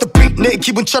ride with the beat. 내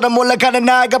기분처럼 올라가는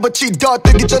나가 버치도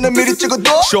뜨기 전에 미리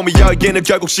찍어도. Show me 열기는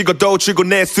결국 식어도 출고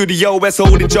내 스튜디오에서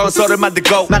우린 전설을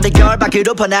만들고. 만들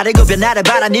결밖으로 퍼나를 굽혀 나를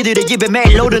바라. 니들의 입에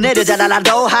매일 오르내려잖아.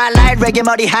 나도 Hi-Lite reggae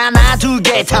머리 하나 두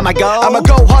개 담아고. I'ma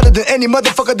go harder than any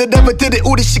motherfucker that ever did it.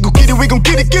 우리 시국끼리 we gon'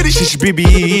 get it. 시시비비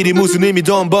일이 무슨 의미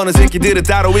돈 버는 새끼들은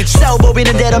따로 있지. 싸우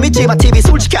보이는 대로 믿지마 TV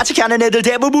솔직하지 않은 애들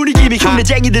대부분이 기미.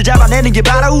 흉내쟁이들 잡아내는 게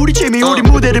바로 우리 취미. 우리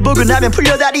무대를 보고 나면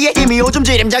풀려다리에 힘이 오줌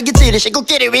지림 장기찌리.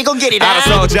 식구끼리 we gon' get it.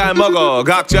 알아서 잘 먹어.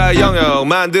 각자의 영역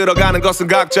만들어가는 것은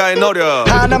각자의 노력.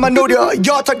 하나만 노려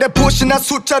여탁 내 푸시나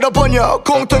숫자로 번역.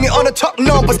 공통의 어느 top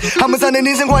numbers. 한번 사는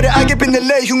인생 화려하게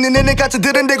빛낼래. 흉내내는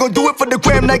가짜들은 they gon' do it for the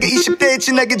gram. 나게 20대에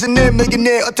지나기 전에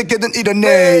매기네. 어떻게든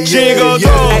이뤄내. 찍어도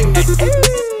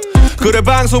그래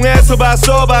방송에서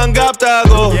봤어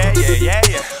반갑다고.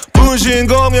 분신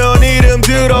공연 이름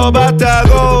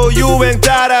들어봤다고. 유행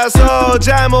따라서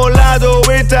잘 몰라도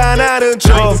일단 아는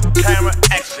척.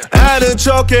 아는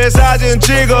척해 사진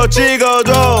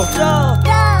찍어도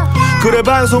그래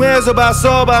방송에서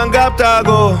봤어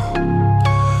반갑다고.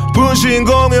 분신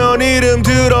공연 이름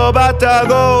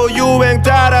들어봤다고. 유행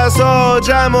따라서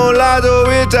잘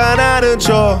몰라도 일단 아는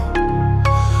척.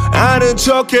 아는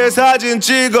척해 사진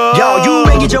찍어.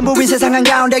 유행이 전부인 세상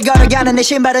한가운데 걸어가는 내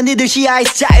신발은 니들 시야의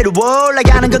스타일로.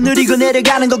 올라가는 건 느리고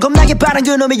내려가는 건 겁나게 빠른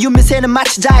그놈의 윤미세는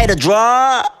마치 자이로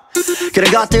draw.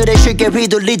 그런 것들을 쉽게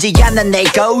휘둘리지 않는 내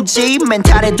고집.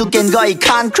 멘탈의 두께는 거의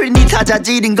콘크리트. 니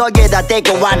타자질인 거기에다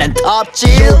대고 하는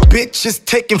톱질. Bitches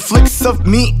taking flicks of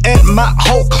me and my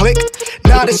whole clique.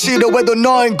 나를 싫어해도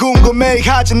넌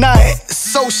궁금해하지 나의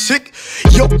so sick.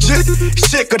 욕질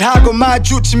실컷하고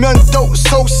마주치면 또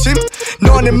소심.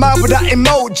 너네 마구다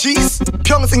emojis.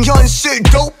 평생 현실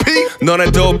도피.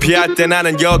 너네 도피할 때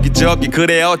나는 여기저기.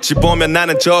 그래 어찌 보면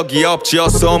나는 적이 없지.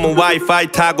 어서오면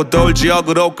와이파이 타고 돌지.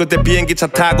 역으로 그때 비행기차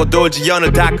타고 돌지.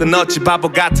 연을 다 끊었지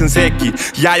바보 같은 새끼.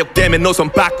 야욕 때문에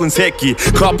노선 바꾼 새끼.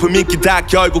 거품 인기 다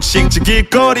결국 식지.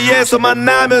 길거리에서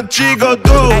만나면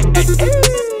찍어도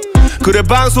그래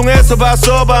방송에서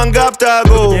봤어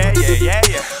반갑다고.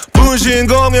 분신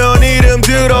공연 이름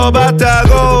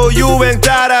들어봤다고. 유행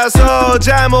따라서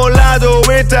잘 몰라도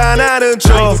일단 아는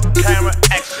척.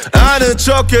 아는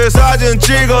척해 사진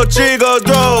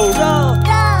찍어도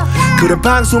그래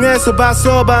방송에서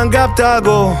봤어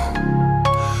반갑다고.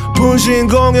 분신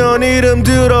공연 이름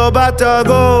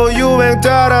들어봤다고. 유행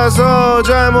따라 몰라서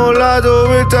잘 몰라도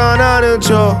일단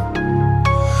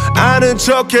아는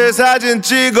척해 사진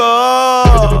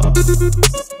찍어.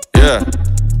 Yeah.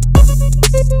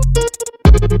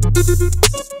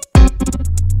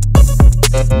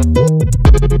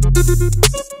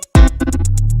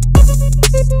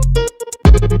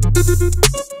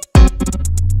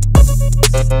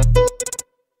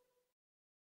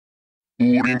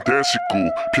 우린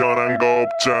대식구 변한 거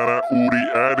없잖아 우리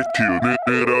attitude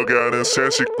늘어가는 새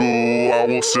식구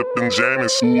아우 슬픈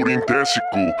재밌어 우린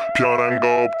대식구 변한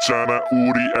거 없잖아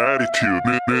우리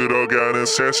attitude 늘어가는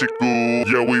새 식구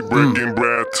Yeah we breaking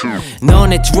bread too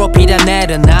너네 트로피다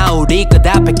내려놔 우리 거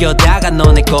다 뺏겨다가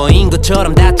너네 거인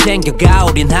것처럼 다 챙겨가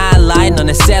우린 하이라이트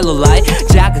너네 셀룰라이트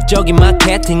자극적인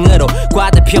마케팅으로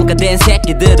과대평가된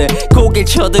새끼들을 고개를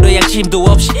쳐들어 양심도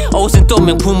없이 옷은 또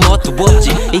명품 옷도 없지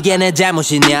이게 내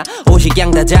잘못이냐 옷이 그냥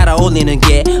다 잘 어울리는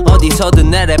게 어디서든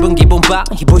내 랩은 기본바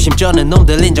부심쩌는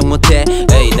놈들 인정 못해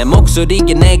에이 내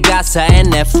목소리에 내 가사에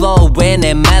내 플로우에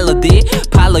내 멜로디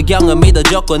팔로 형은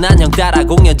믿어줬고 난 형 따라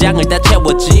공연장을 다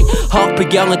채웠지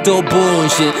헉피경은 또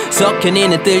분신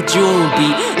석현이는 뜰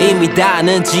준비 이미 다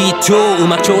아는 G2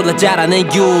 음악 졸라 잘하는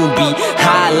YunB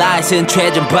하이라이트는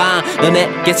최전방 너네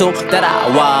계속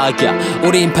따라와 yeah.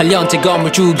 우린 8년째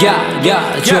건물 주야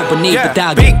yeah. 좁은 입에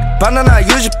다기 빅 바나나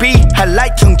UGP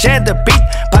하이라이트 형제들 빛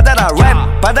받아라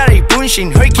랩 받아라 이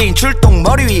분신 허리케인 출동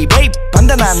머리 위 베이프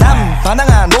반다나 남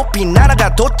바나나 높이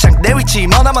날아가 도착 내 위치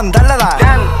머나먼 달라라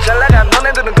난 잘나가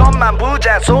너네들은 것만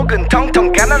부자 속은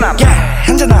텅텅 가난함 yeah,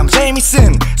 한잔함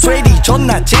재밌음 Swervy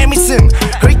존나 재밌음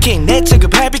허리케인 내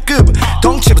체급 헤비급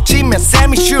덩치로 치면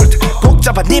세미슛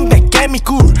복잡한 인백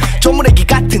개미굴 조물애기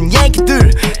같은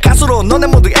얘기들 가수로 너네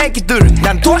모두 애기들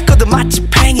난 돌았거든 마치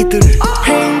팽이들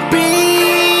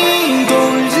팽팽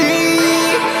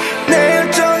돌지 내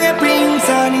열정에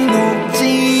빙산이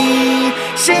녹지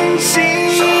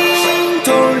싱싱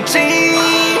돌지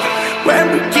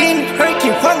램보르기니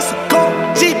허리케인 황소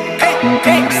고집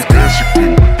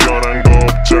대식구 변한 거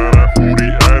없잖아 우리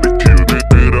attitude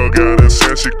들어가는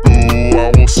새 식구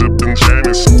아우 슬픈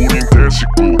재밌어 우린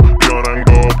대식구 변한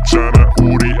거 없잖아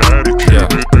우리 attitude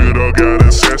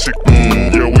들어가는 새 식구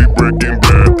Yeah we breaking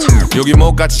bread too 여기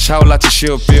목같이 차올랐지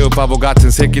시오비오 바보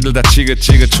같은 새끼들 다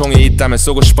지긋지긋 총이 있다면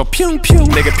쏘고 싶어 퓨웅퓨웅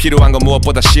내게 필요한 건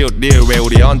무엇보다 시옷리얼 왜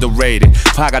우리 underrated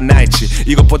화가 나있지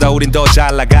이것보다 우린 더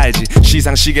잘 나가야지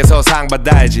시상식에서 상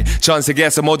받아야지 전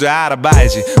세계에서 모두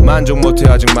알아봐야지 만족 못해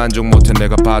아직 만족 못해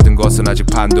내가 받은 것은 아직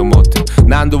반도 못해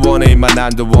난도 원해 임마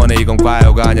난도 원해 이건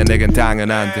과요가 아냐 내겐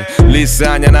당연한데 리스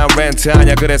아냐 난 렌트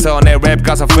아냐 그래서 내 랩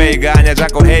가사 페이크 아냐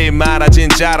자꾸 헤이 말아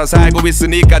진짜로 살고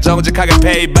있으니까 정직하게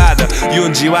페이 받아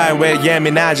윤지와 왜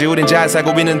예민하지 우린 잘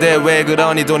살고 있는데 왜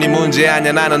그러니 돈이 문제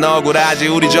아냐 나는 억울하지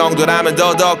우리 정도라면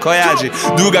더 커야지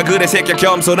누가 그래 새끼야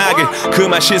겸손하게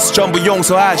그만 실수 전부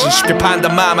용서하지 쉽게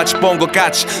판단만 마치 본 것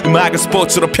같이 음악을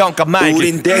스포츠로 평가 말게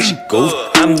우린 대식구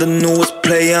I'm the newest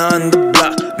player on the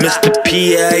block Mr.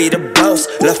 PA the boss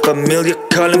La Familia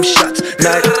call him shots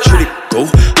나의 출입구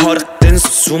허락된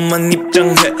수수만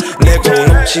입장해 내고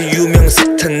높이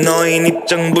유명세탄 너인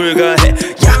입장 불가해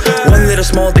Yeah one little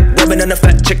small dick rubbing on a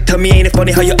fat chick Tell me ain't it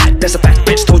funny how you act that's a fat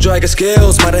bitch 도저히 got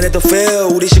skills 말 안 해도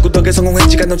fail 우리 시구 덕에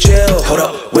성공했지가 no chill Hold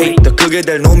up wait 더 크게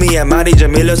될 놈이야 말이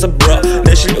좀 밀려서 bro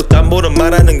내 실력 담보로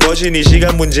말하는 것이 네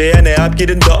시간 문제야 내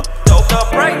앞길은 더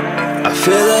I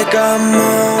feel like I'm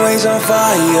always on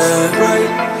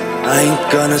fire I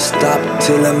ain't gonna stop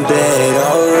till I'm dead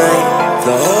alright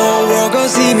The whole world gon'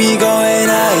 see me going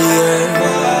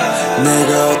higher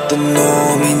내가 어떤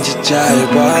놈인지 잘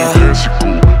봐 대식구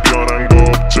변한 거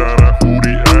없잖아 우리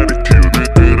attitude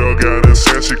들어가는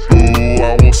새 식구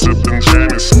아우 슬픈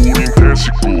재밌어 우린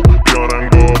대식구 변한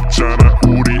거 없잖아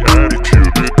우리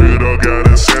attitude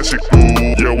들어가는 새 식구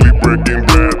Yeah we breaking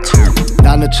bread too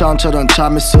나는 처음처럼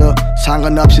참했어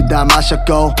상관없이 다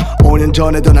마셨고 5년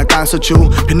전에도 난 강서주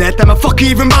변했다면 fuck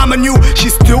even mama knew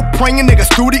She's still praying 내가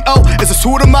스튜디오에서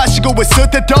술을 마시고 있을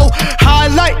때도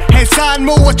Hi-Lite 행산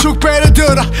모아 쭉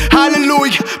빼려들어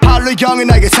할렐루야 팔로 형은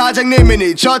나의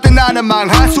사장님이니 절대 나는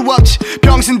망할 수 없지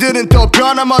병신들은 또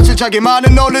변함없이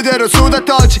자기만의 논리대로 수다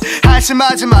떨지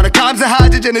한심하지 마라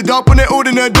감사하지 쟤네 덕분에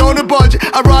우리는 돈을 벌지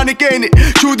Ironic ain't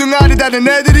it 주둥아리 다른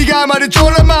애들이 가만히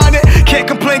졸라 많네 Can't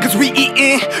complain cause we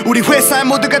eatin 우리 회사에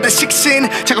모두가 다 식신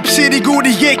작업실이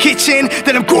우리의 kitchen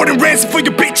Then I'm Gordon Ramsay for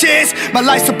your bitches My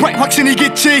life's so bright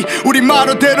확신이겠지 우리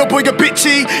말로대로 보여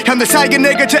빛이 현대 사이에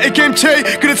내가 제일 김치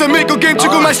그래서 믿고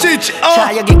김치고 마시지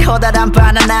자 여기 커다란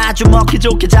바나나 아주 먹기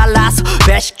좋게 잘라서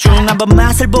배식 중 한번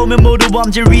맛을 보면 모두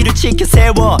범질 위를 지켜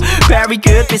세워 Very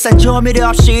good 비싼 조미료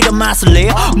없이 이런 맛을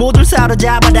내요 모두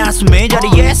사로잡아 단숨에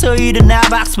자리에서 일어나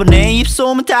박수보내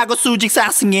입소문 타고 수직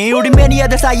상승해 우리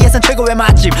매니아들 사이에선 최고의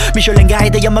맛집 미슐랭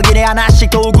가이드 연먹이네 하나씩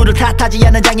도구를 탓하지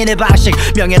않는 장인의 방식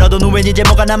명예는 얻은 후엔 이제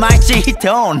뭐가 남아있지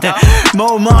돈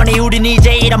More money 우린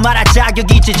이제 이런 말할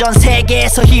자격 있지 전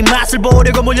세계에서 이 맛을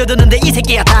보려고 몰려드는데 이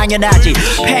새끼야 당연하지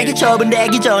팩이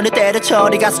처분되기 전에 때려쳐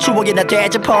리 가서 추억이나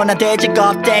되짚어 난 돼지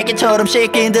껍데기처럼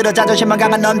씻기 힘들어 자존심만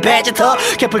강한 넌 베지터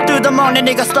개풀 뜯어먹는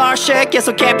네가 스타쉽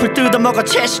계속 개풀 뜯어먹어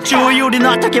채식주의 우린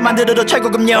어떻게 만들어도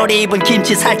최고급 요리 입은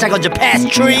김치 살짝 얹어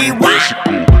패스트리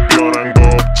변한 거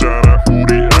없잖아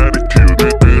우리 attitude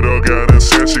들어가는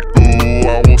새 식구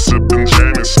아우 스푼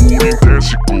재미스 우린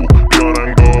대식구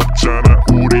변한 거 없잖아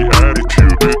우리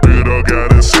attitude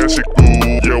들어가는 새 식구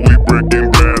Yeah we breaking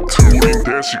bad 우린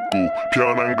대식구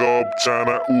변한 거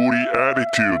없잖아 우리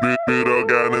attitude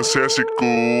들어가는 새 식구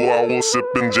아우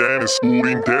스푼 재미스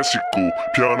우린 대식구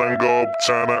변한 거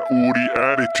없잖아 우리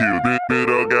attitude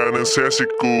들어가는 새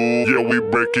식구 Yeah we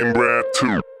breaking bad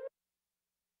too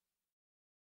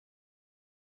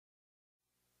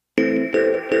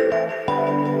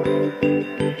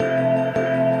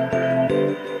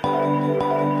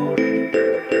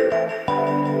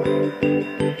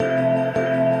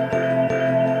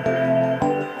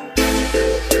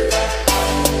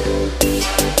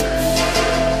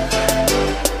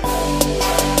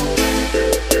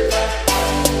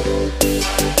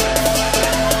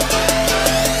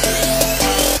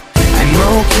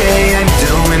Okay, I'm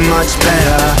doing much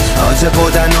better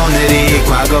어제보단 오늘이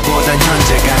과거보단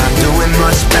현재가 I'm doing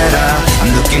much better I'm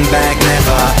looking back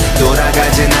never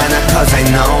돌아가진 않아 cause I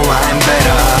know I'm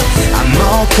better I'm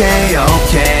okay,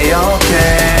 okay,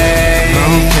 okay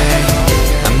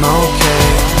I'm okay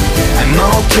I'm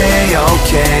okay,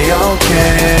 okay,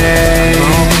 okay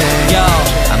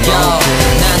I'm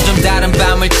okay 난 좀 다른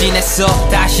밤을 지냈어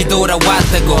다시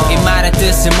돌아왔다고 이 말의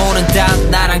뜻을 모른다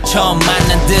나랑 처음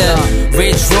만난 듯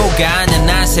Retro가 아냐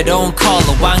난 새로운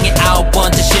컬러 왕의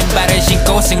 9번째 신발을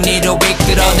신고 승리로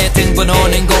이끌어 내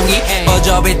등번호는 02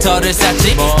 버저비터를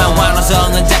샀지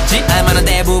만화노성은 작지 알만한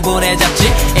대부분의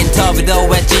잡지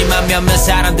인터뷰도 했지만 몇몇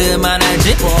사람들만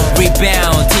알지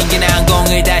Rebound 튕기는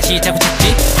공을 다시 잡고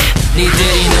찾지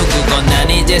니들이 누구건 난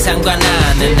이제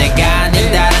상관나는 내가 아닌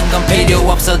다른 건 필요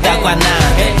없어 다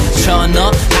관한해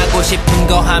천어 하고 싶은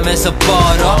거 하면서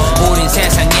벌어 우린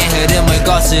세상의 흐름을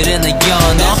거스르는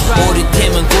연어 우리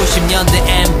팀은 90년대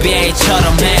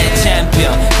NBA처럼 해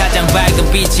챔피언 가장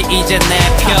밝은 빛이 이제 내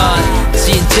편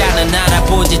진짜는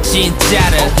알아보지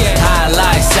진짜를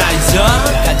Hi-Lite signs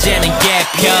up 가재는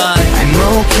개편 I'm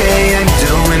okay, I'm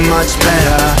doing much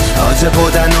better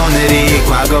어제보단 오늘이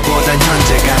과거보단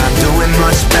현재가 I'm doing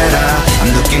much better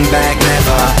I'm looking back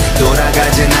never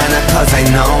돌아가진 않아 cause I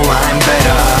know I'm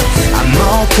better I'm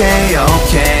okay,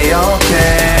 okay,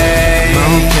 okay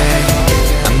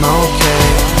I'm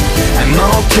okay I'm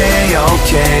okay,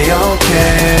 okay,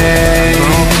 okay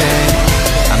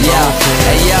I'm okay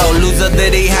Hey yo,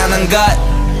 루저들이 하는 것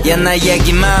옛날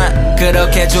얘기만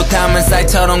그렇게 좋다면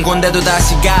쌀처럼 군대도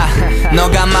다시 가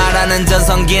너가 말하는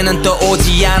전성기는 또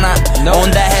오지 않아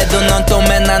온다 해도 넌 또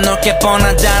맨날 놀게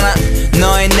뻔하잖아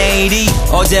너의 내일이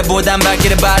어제보단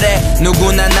밝기를 바래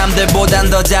누구나 남들보단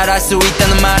더 잘할 수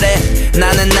있다는 말에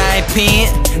나는 나의 핀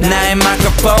나의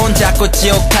마이크로폰 자꾸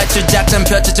지옥 탈출 작전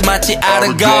펼치지 마치 I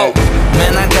don't go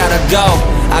Man I gotta go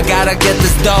I gotta get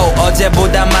this dough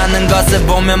어제보다 많은 것을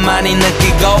보면 많이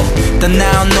느끼고 더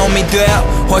나은 놈이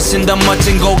되어 훨씬 더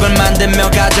멋진 곡을 만들며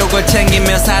가족을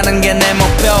챙기며 사는 게 내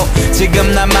목표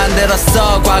지금 날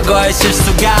만들었어 과거의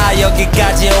실수가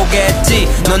여기까지 오게 했지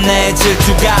너네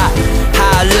질투가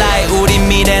Hi-Lite 우리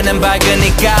미래는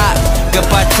밝으니까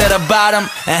Goodbye to the bottom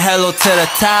and hello to the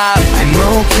top I'm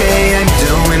okay, I'm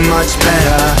doing much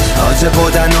better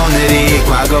어제보단 오늘이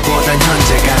과거보단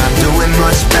현재가 I'm doing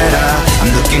much better I'm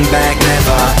looking back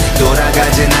never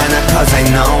돌아가진 않아 cause I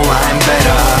know I'm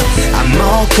better I'm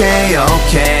okay,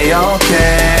 okay,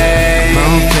 okay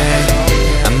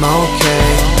I'm okay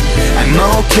I'm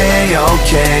okay,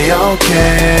 okay,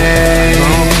 okay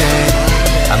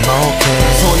I'm okay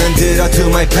손은 들어 to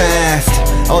my past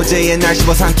어제의 날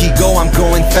씹어삼키고 I'm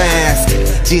going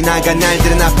fast 지나간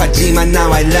날들은 아팠지만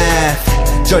now I laugh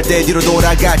절대 뒤로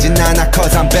돌아가진 않아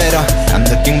cause I'm better I'm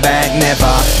looking back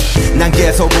never 난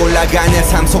계속 올라가 내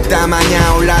삶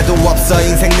속담하냐 올라도 없어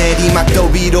인생 내리막도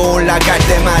위로 올라갈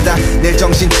때마다 내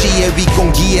정신 취해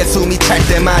윗공기에 숨이 찰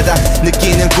때마다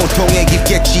느끼는 고통에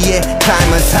깊게 취해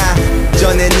삶은 사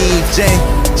전엔 입쟁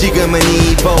지금은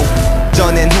이보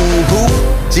전엔 후후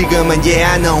지금은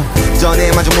yeah I know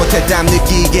전에 마주 못했담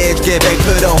느끼게 해줄게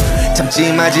 100%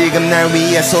 참지마 지금 날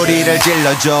위해 소리를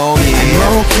질러줘 yeah.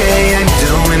 I'm okay I'm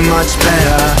doing much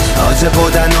better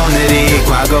어제보단 오늘이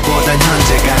과거보단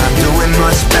현재가 I'm doing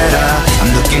much better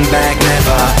I'm looking back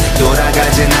never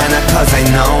돌아가진 않아 cause I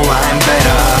know I'm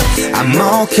better I'm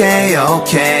okay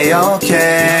okay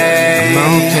okay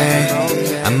I'm okay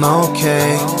I'm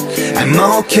okay I'm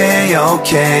okay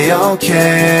okay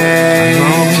okay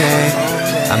I'm okay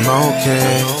I'm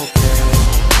okay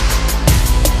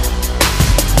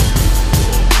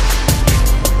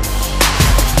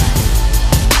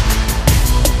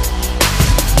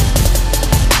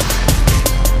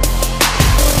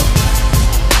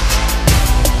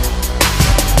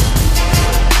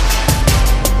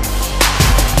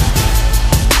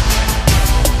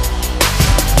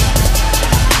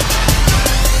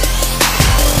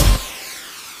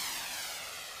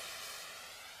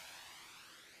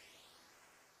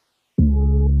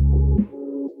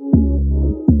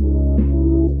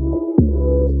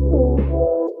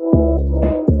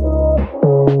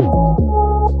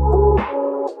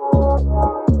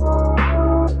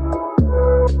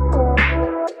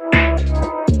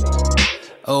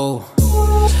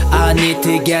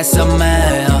get some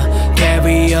mail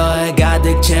캐리어에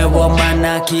가득 채워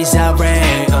만나 기사를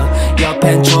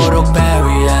옆엔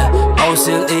초록베리에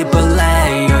옷을 입은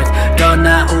layered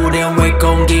떠나 우린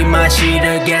윗공기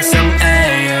마시러 get some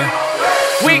air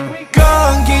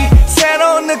윗공기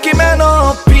새로운 느낌의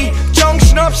높이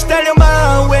정신없이 달려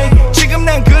my way 지금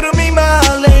난 구름이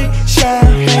말레이시아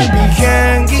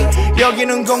비행기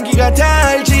여기는 공기가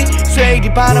달지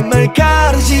쇠기 바람을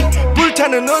가르지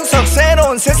불타는 운석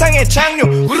새로운 세상의 장류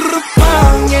우르르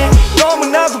방해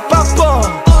너무나도 바빠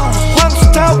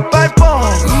황수 타고 밟어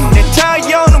내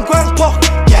타이어는 광폭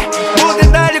무대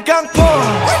날려 강폭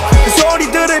그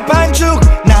소리들의 반죽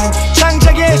난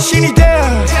창작의 신이 돼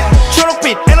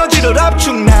초록빛 에너지를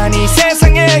압축 난 이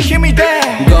세상의 힘이 돼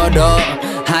걸어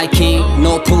하이킹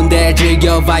높은 데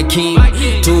즐겨 바이킹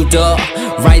Do the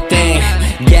right thing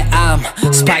Yeah I'm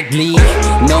Spike Lee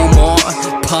No more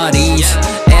parties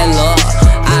Ella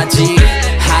아직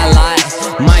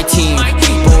Hi-Lite My team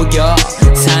보여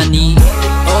사니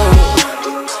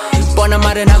뻔한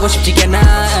말은 하고 싶지 않아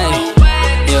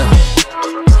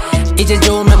이젠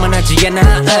좋으면 하지 않아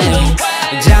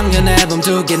작년 앨범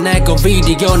 2개 내고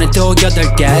비디오는 또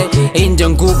 8개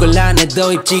인정 구글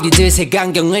안에도 입질이 드세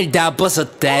강경을 다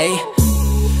벗었대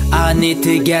I need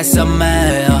to get some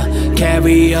mail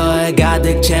캐리어에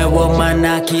가득 채워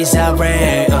만나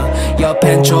기사를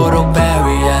옆엔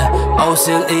초록베리에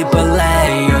옷을 입은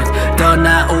layered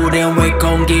떠나 우린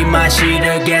윗공기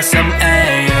마시러 get some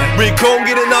air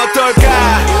윗공기는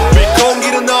어떨까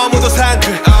윗공기는 너무도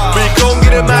상큼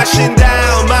윗공기를 마신다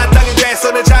마땅히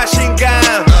돼서 내 자신감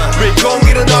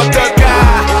윗공기는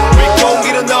어떨까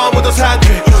윗공기는 너무도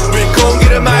상큼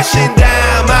윗공기를 마신다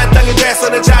마땅히 돼서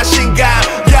내 자신감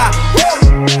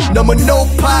너무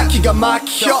높아 기가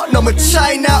막혀 너무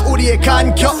차이나 우리의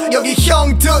간격 여기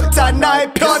형들 다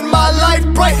나의 편 My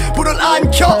life bright 불을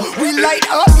안 켜 We light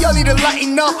up 연희를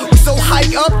lighten up We so high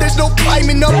up there's no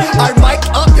climbing up Our mic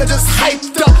up you're just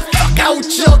hyped up Fuck out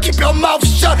yo keep your mouth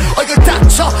shut 얼굴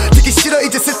닥쳐 듣기 싫어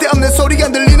이제 쓸데없는 소리가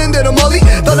들리는 대로 멀리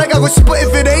떠나가고 싶어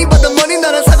if it ain't but the money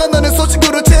나는 사과 너는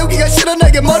소식으로 채우기가 싫어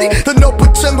내게 머리 더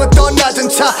높은 천과 더 낮은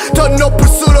차 더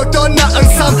높을수록 더 나은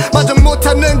삶 만족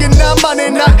못하는 게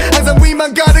나만의 날 항상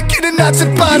위만 가르키는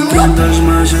나침반 다시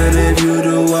마셔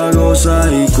리뷰도 하고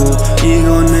쌓이고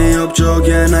이건 내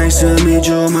업적에 nice to meet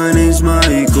you my name's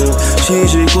Michael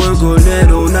시시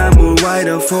꼴꼴대로 난 뭘 why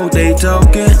the fuck they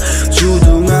talking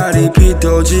주둥아리 피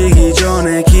터지기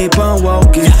전에 keep on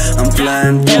walking I'm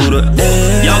flying through the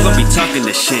air Y'all gon' be talking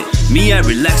that shit Me I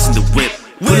relax in the whip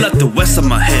Pull up the west on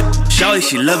my hip Shawty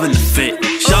she loving the fit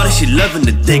Shawty she loving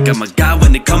the dick I'm a guy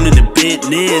when it come to the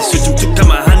business 요즘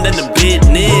툭하면 한다는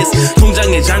business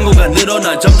통장에 잔고가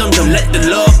늘어나 점점점 let the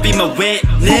love be my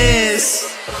witness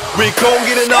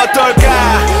윗공기는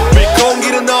어떨까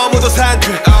윗공기는 너무도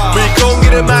상큼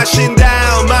윗공기를 마신다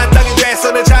마땅히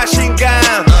돼서 내 자신감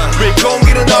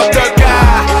윗공기는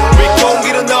어떨까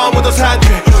윗공기는 너무도 상큼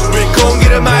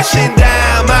윗공기를 마신다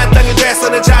마땅히 돼서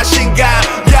내 자신감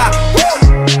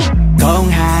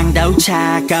공항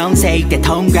도착 검색대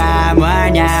통과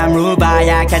뭐냐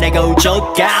물어봐야 가다고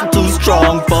족감 Too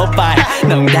strong for fight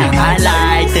농담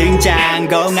Hi-Lite 등장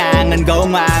공항은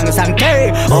공황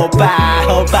상태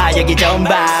오빠 여기 좀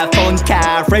봐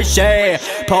폰카 프레쉬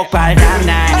폭발한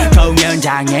날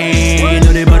공연장에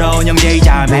눈을 보러 모형 제일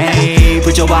잘해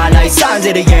부조와 나의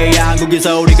산세를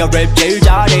한국에서 우리가 랩 제일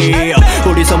잘해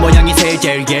우리 손 모양이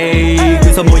세계에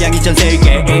그 손 모양이 전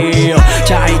세계에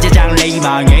자 이제 장래희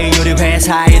망해 우리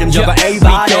회사 이름 적어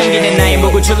Everybody 윗동기는 나의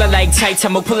목을 졸라 like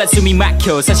타이탄 목 풀라 숨이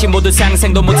막혀 사실 모두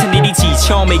상상도 못한 일이지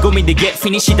처음에 고민들 get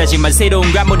finish이다지만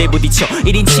새로운 관문에 부딪혀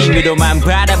 1인칭으로만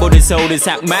바라보는 서울은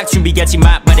사막 준비하지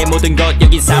마 말의 모든 것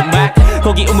여긴 사막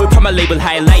거기 우물 파마 레이블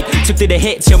Hi-Lite 적들의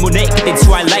해체문에 그땐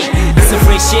Twilight It's a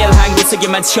fresh air 한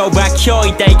구석에만 처박혀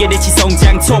있다 이게 내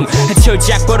지성장통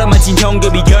철작 벌어맞은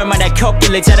현금이 얼마나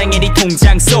컸길래 자랑해 네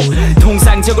통장 속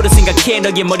통상적으로 생각해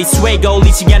너의 머리 스웨이가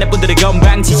어울리지 않은 분들의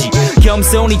건방지지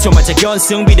겸손이 좀 맞아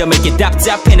견승비려 몇개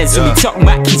답답해 내 숨이 턱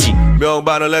막히지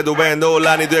명반을 해도 왜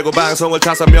논란이 되고 방송을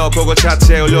타서 몇 곡을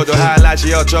차트에 올려도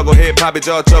하이라이트 어쩌고 힙합이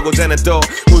저쩌고 쟤는 또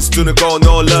후스두는 go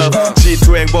no love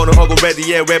G2 행보는 허구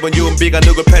Reddy의 랩은 YunB가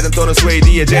누굴 패든 또는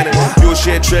Swervy의 쟤는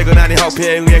요시의 트랙은 아닌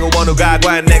허피의 응행은 원우가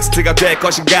과연 넥스트가 될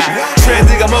것인가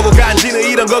트렌드가 뭐고 간지는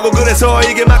이런 거고 그래서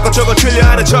이게 맞고 저거 틀려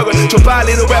하는 척을 좀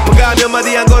빨리는 래퍼가 몇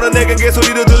마디 한 거는 내겐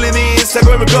개소리로 들리니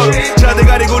인스타그램을 걸어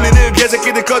자대가리 굴리는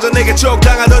개새끼들 꺼져 내게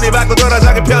촉당하더니 바꿔 돌아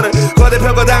자기 편을 거대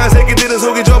평가 당한 새끼들은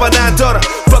속이 좁아 난 떠나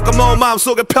Fuck em all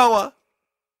마음속에 평화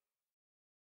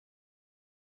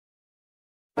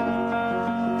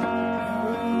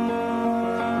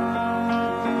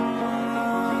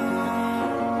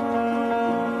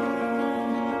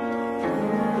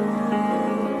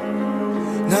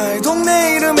나의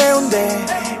동네 이름 해운대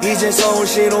이제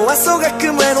서울시로 왔어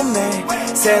가끔 외롭네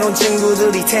새로운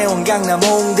친구들이 태원 강남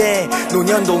홍대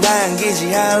노년동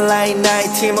안기지 하이라이트 나의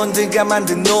팀원들과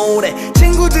만든 노래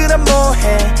친구들아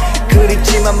뭐해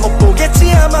그립지만 못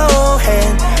보겠지 아마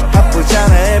오해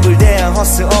바쁘잖아 everyday I'm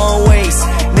hustle always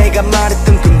내가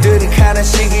말했던 꿈들은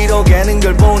하나씩 이뤄가는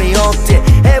걸 보니 어때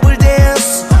everyday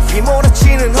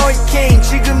휘몰아치는 허리케인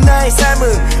지금 나의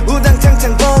삶은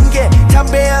우당탕탕 번개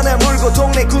담배 하나 물고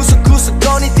동네 구석구석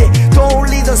거니대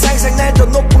떠올리던 상상 날 더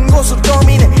높은 곳으로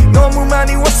떠미네 너무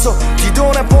많이 왔어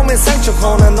뒤돌아보면 상처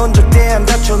허나 넌 절대 안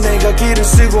다쳐 내가 길을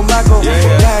쓰고 막어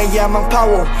나의 야망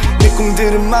파워 내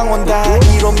꿈들은 망원 다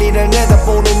이런 미래를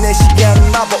내다보는 내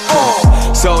시간은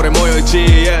마법 서울에 모여있지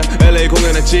yeah. LA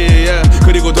공연했지 yeah.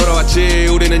 그리고 돌아왔지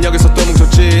우리는 여기서 또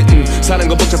뭉쳤지 사는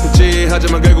건 복잡했지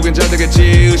하지만 결국엔 잘 되겠지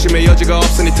의심의 여지가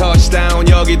없으니 터치다운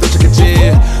여기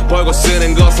도착했지 벌고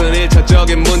쓰는 것은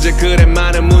 1차적인 문제 그래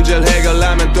많은 문제를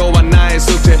해결하면 또한 나의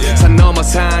숙제 산 넘어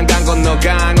산 강 건너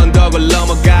강 언덕을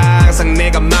넘어가 항상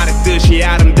내가 말했듯이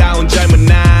아름다운 젊은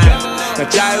나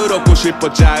자유롭고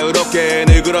싶어 자유롭게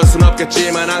늘 그럴 순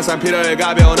없겠지만 항상 필요해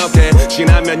가벼운 어깨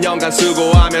지난 몇 년간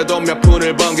수고하며 돈 몇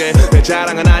푼을 번 게 내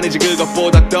자랑은 아니지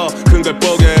그것보다 더 큰 걸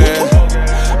보게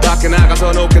밖에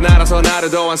나가서 높게 날아서 나를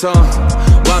더 완성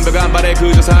완벽한 발에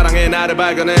그저 사랑해 나를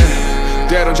발견해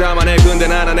때론 자만해 근데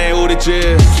난 안 해 우리 집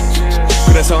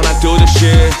그래서 난 do the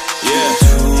shit yeah.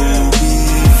 To be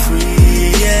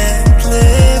free and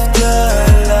live the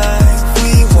life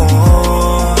we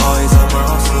want Always on my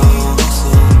hustle,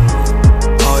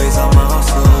 hustle Always on my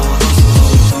hustle,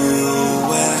 hustle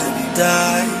You and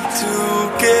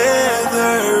I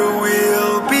together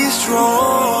we'll be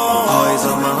strong Always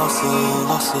on my hustle,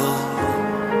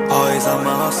 hustle Always on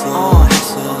my hustle,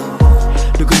 hustle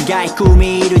누군가의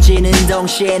꿈이 이루어지는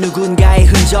동시에 누군가의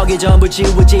흔적이 전부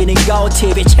지워지는 것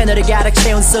TV 채널에 가득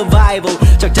채운 survival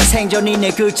적자 생존이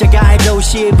내 글자가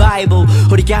도시의 바이블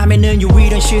우리가 하면은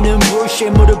유일한 쉬는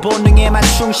bullshit 무릎 본능에만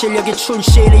충실력이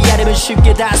충실이 야르면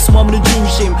쉽게 닿을 수 없는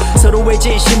중심 서로의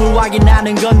진심을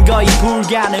확인하는 건 거의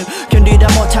불가능 견디다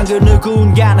못한 그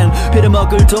누군가는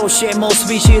빌어먹을 도시의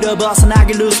모습이 싫어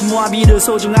벗어나길 루스 모아비를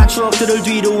소중한 추억들을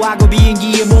뒤로 하고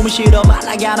비행기에 몸을 실어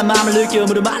말라가는 마음을 느껴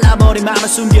무릎 말라버린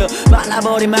마음을 숨겨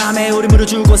말라버린 맘에 우리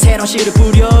물어주고 새로운 씨를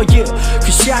뿌려 yeah.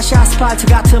 그 샤시 아스팔트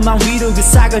같은 맘 위로 그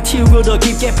싹을 틔우고 더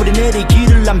깊게 뿌리내리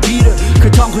길을 난 빌어 그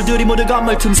덩굴들이 모두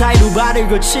건물 틈 사이로 발을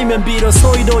거치면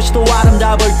비로소 이 도시도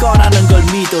아름다울 거라는 걸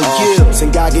믿어 yeah.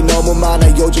 생각이 너무 많아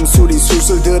요즘 술이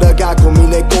술술 들어가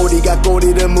고민의 꼬리가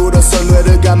꼬리를 물어서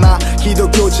뇌를 감아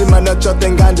기독교지만 어쩔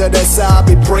땐 간절했어 I'll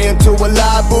be praying to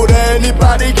Allah Would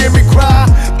anybody give me cry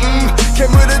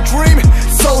Came with a dream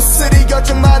Soul City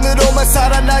여정만으로만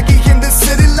살아나기 힘든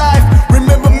city life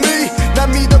Remember me 난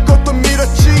믿었고 또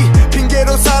믿었지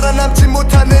핑계로 살아남지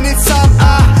못하는 이 삶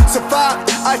I survive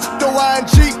아직도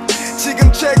ING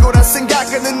지금 최고란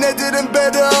생각하는 애들은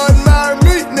better on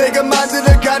마음이 내가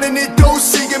만들어가는 이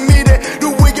도시의 미래로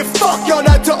위에 fuck 여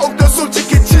난 더욱더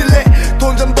솔직해질래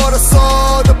돈 좀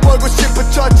벌었어 더 벌고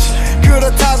싶어졌지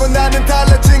그렇다고 나는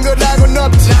달라진 거라고는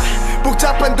없지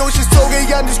복잡한 도시 속에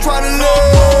I'm just trying to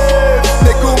live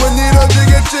내 꿈은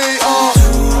이뤄지겠지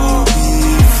To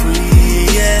be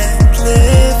free and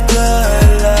live the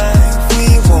life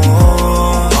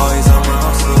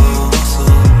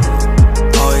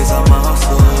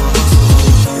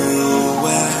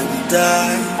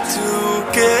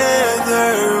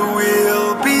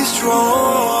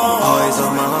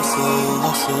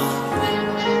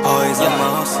Always on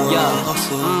my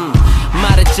hustle.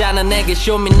 말했잖아 내게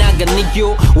쇼미 나간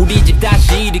이유 우리 집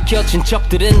다시 일으켜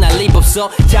친척들은 난리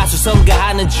없어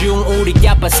자수성가하는 중 우리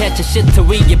아빠 세차 시트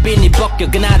위에 비니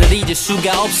벗겨 그날을 잊을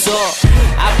수가 없어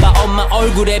아빠 엄마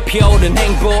얼굴에 피어오른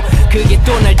행복 그게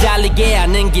또 날 달리게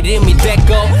하는 기름이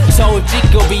됐고 서울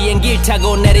찍고 비행기를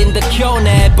타고 내린 더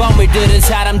켜내 앨범을 들은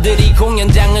사람들이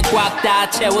공연장을 꽉 다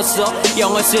채웠어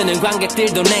영어 쓰는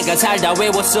관객들도 내가 살다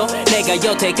외웠어 내가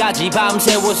여태까지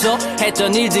밤새워서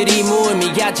했던 일들이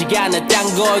무의미하지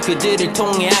않았단 걸 그들을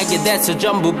통해 알게 됐어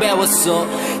전부 배웠어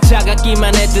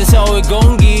차갑기만 했던 서울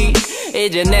공기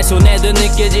이제 내 손에도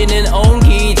느껴지는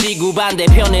온기 지구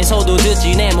반대편에서도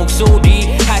듣지 내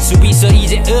목소리 할 수 있어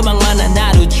이제 음악만 한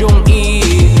하루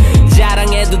종일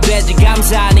자랑해도 되지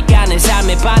감사하니까 내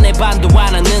삶의 반의 반도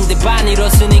안 왔는데 반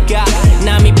이뤘으니까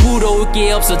남이 부러울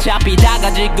게 없어 어차피 다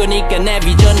가질 거니까 내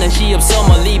비전은 시없어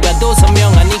멀리 봐도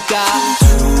선명하니까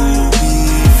To be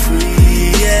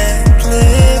free and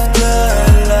live the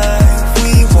life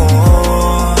we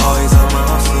want. Always on my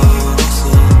hustle.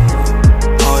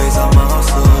 Always on my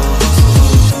hustle.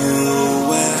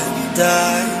 You and I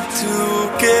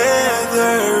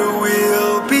together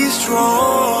we'll be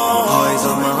strong. Always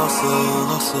on my hustle.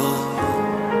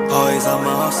 Always on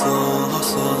my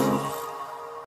hustle.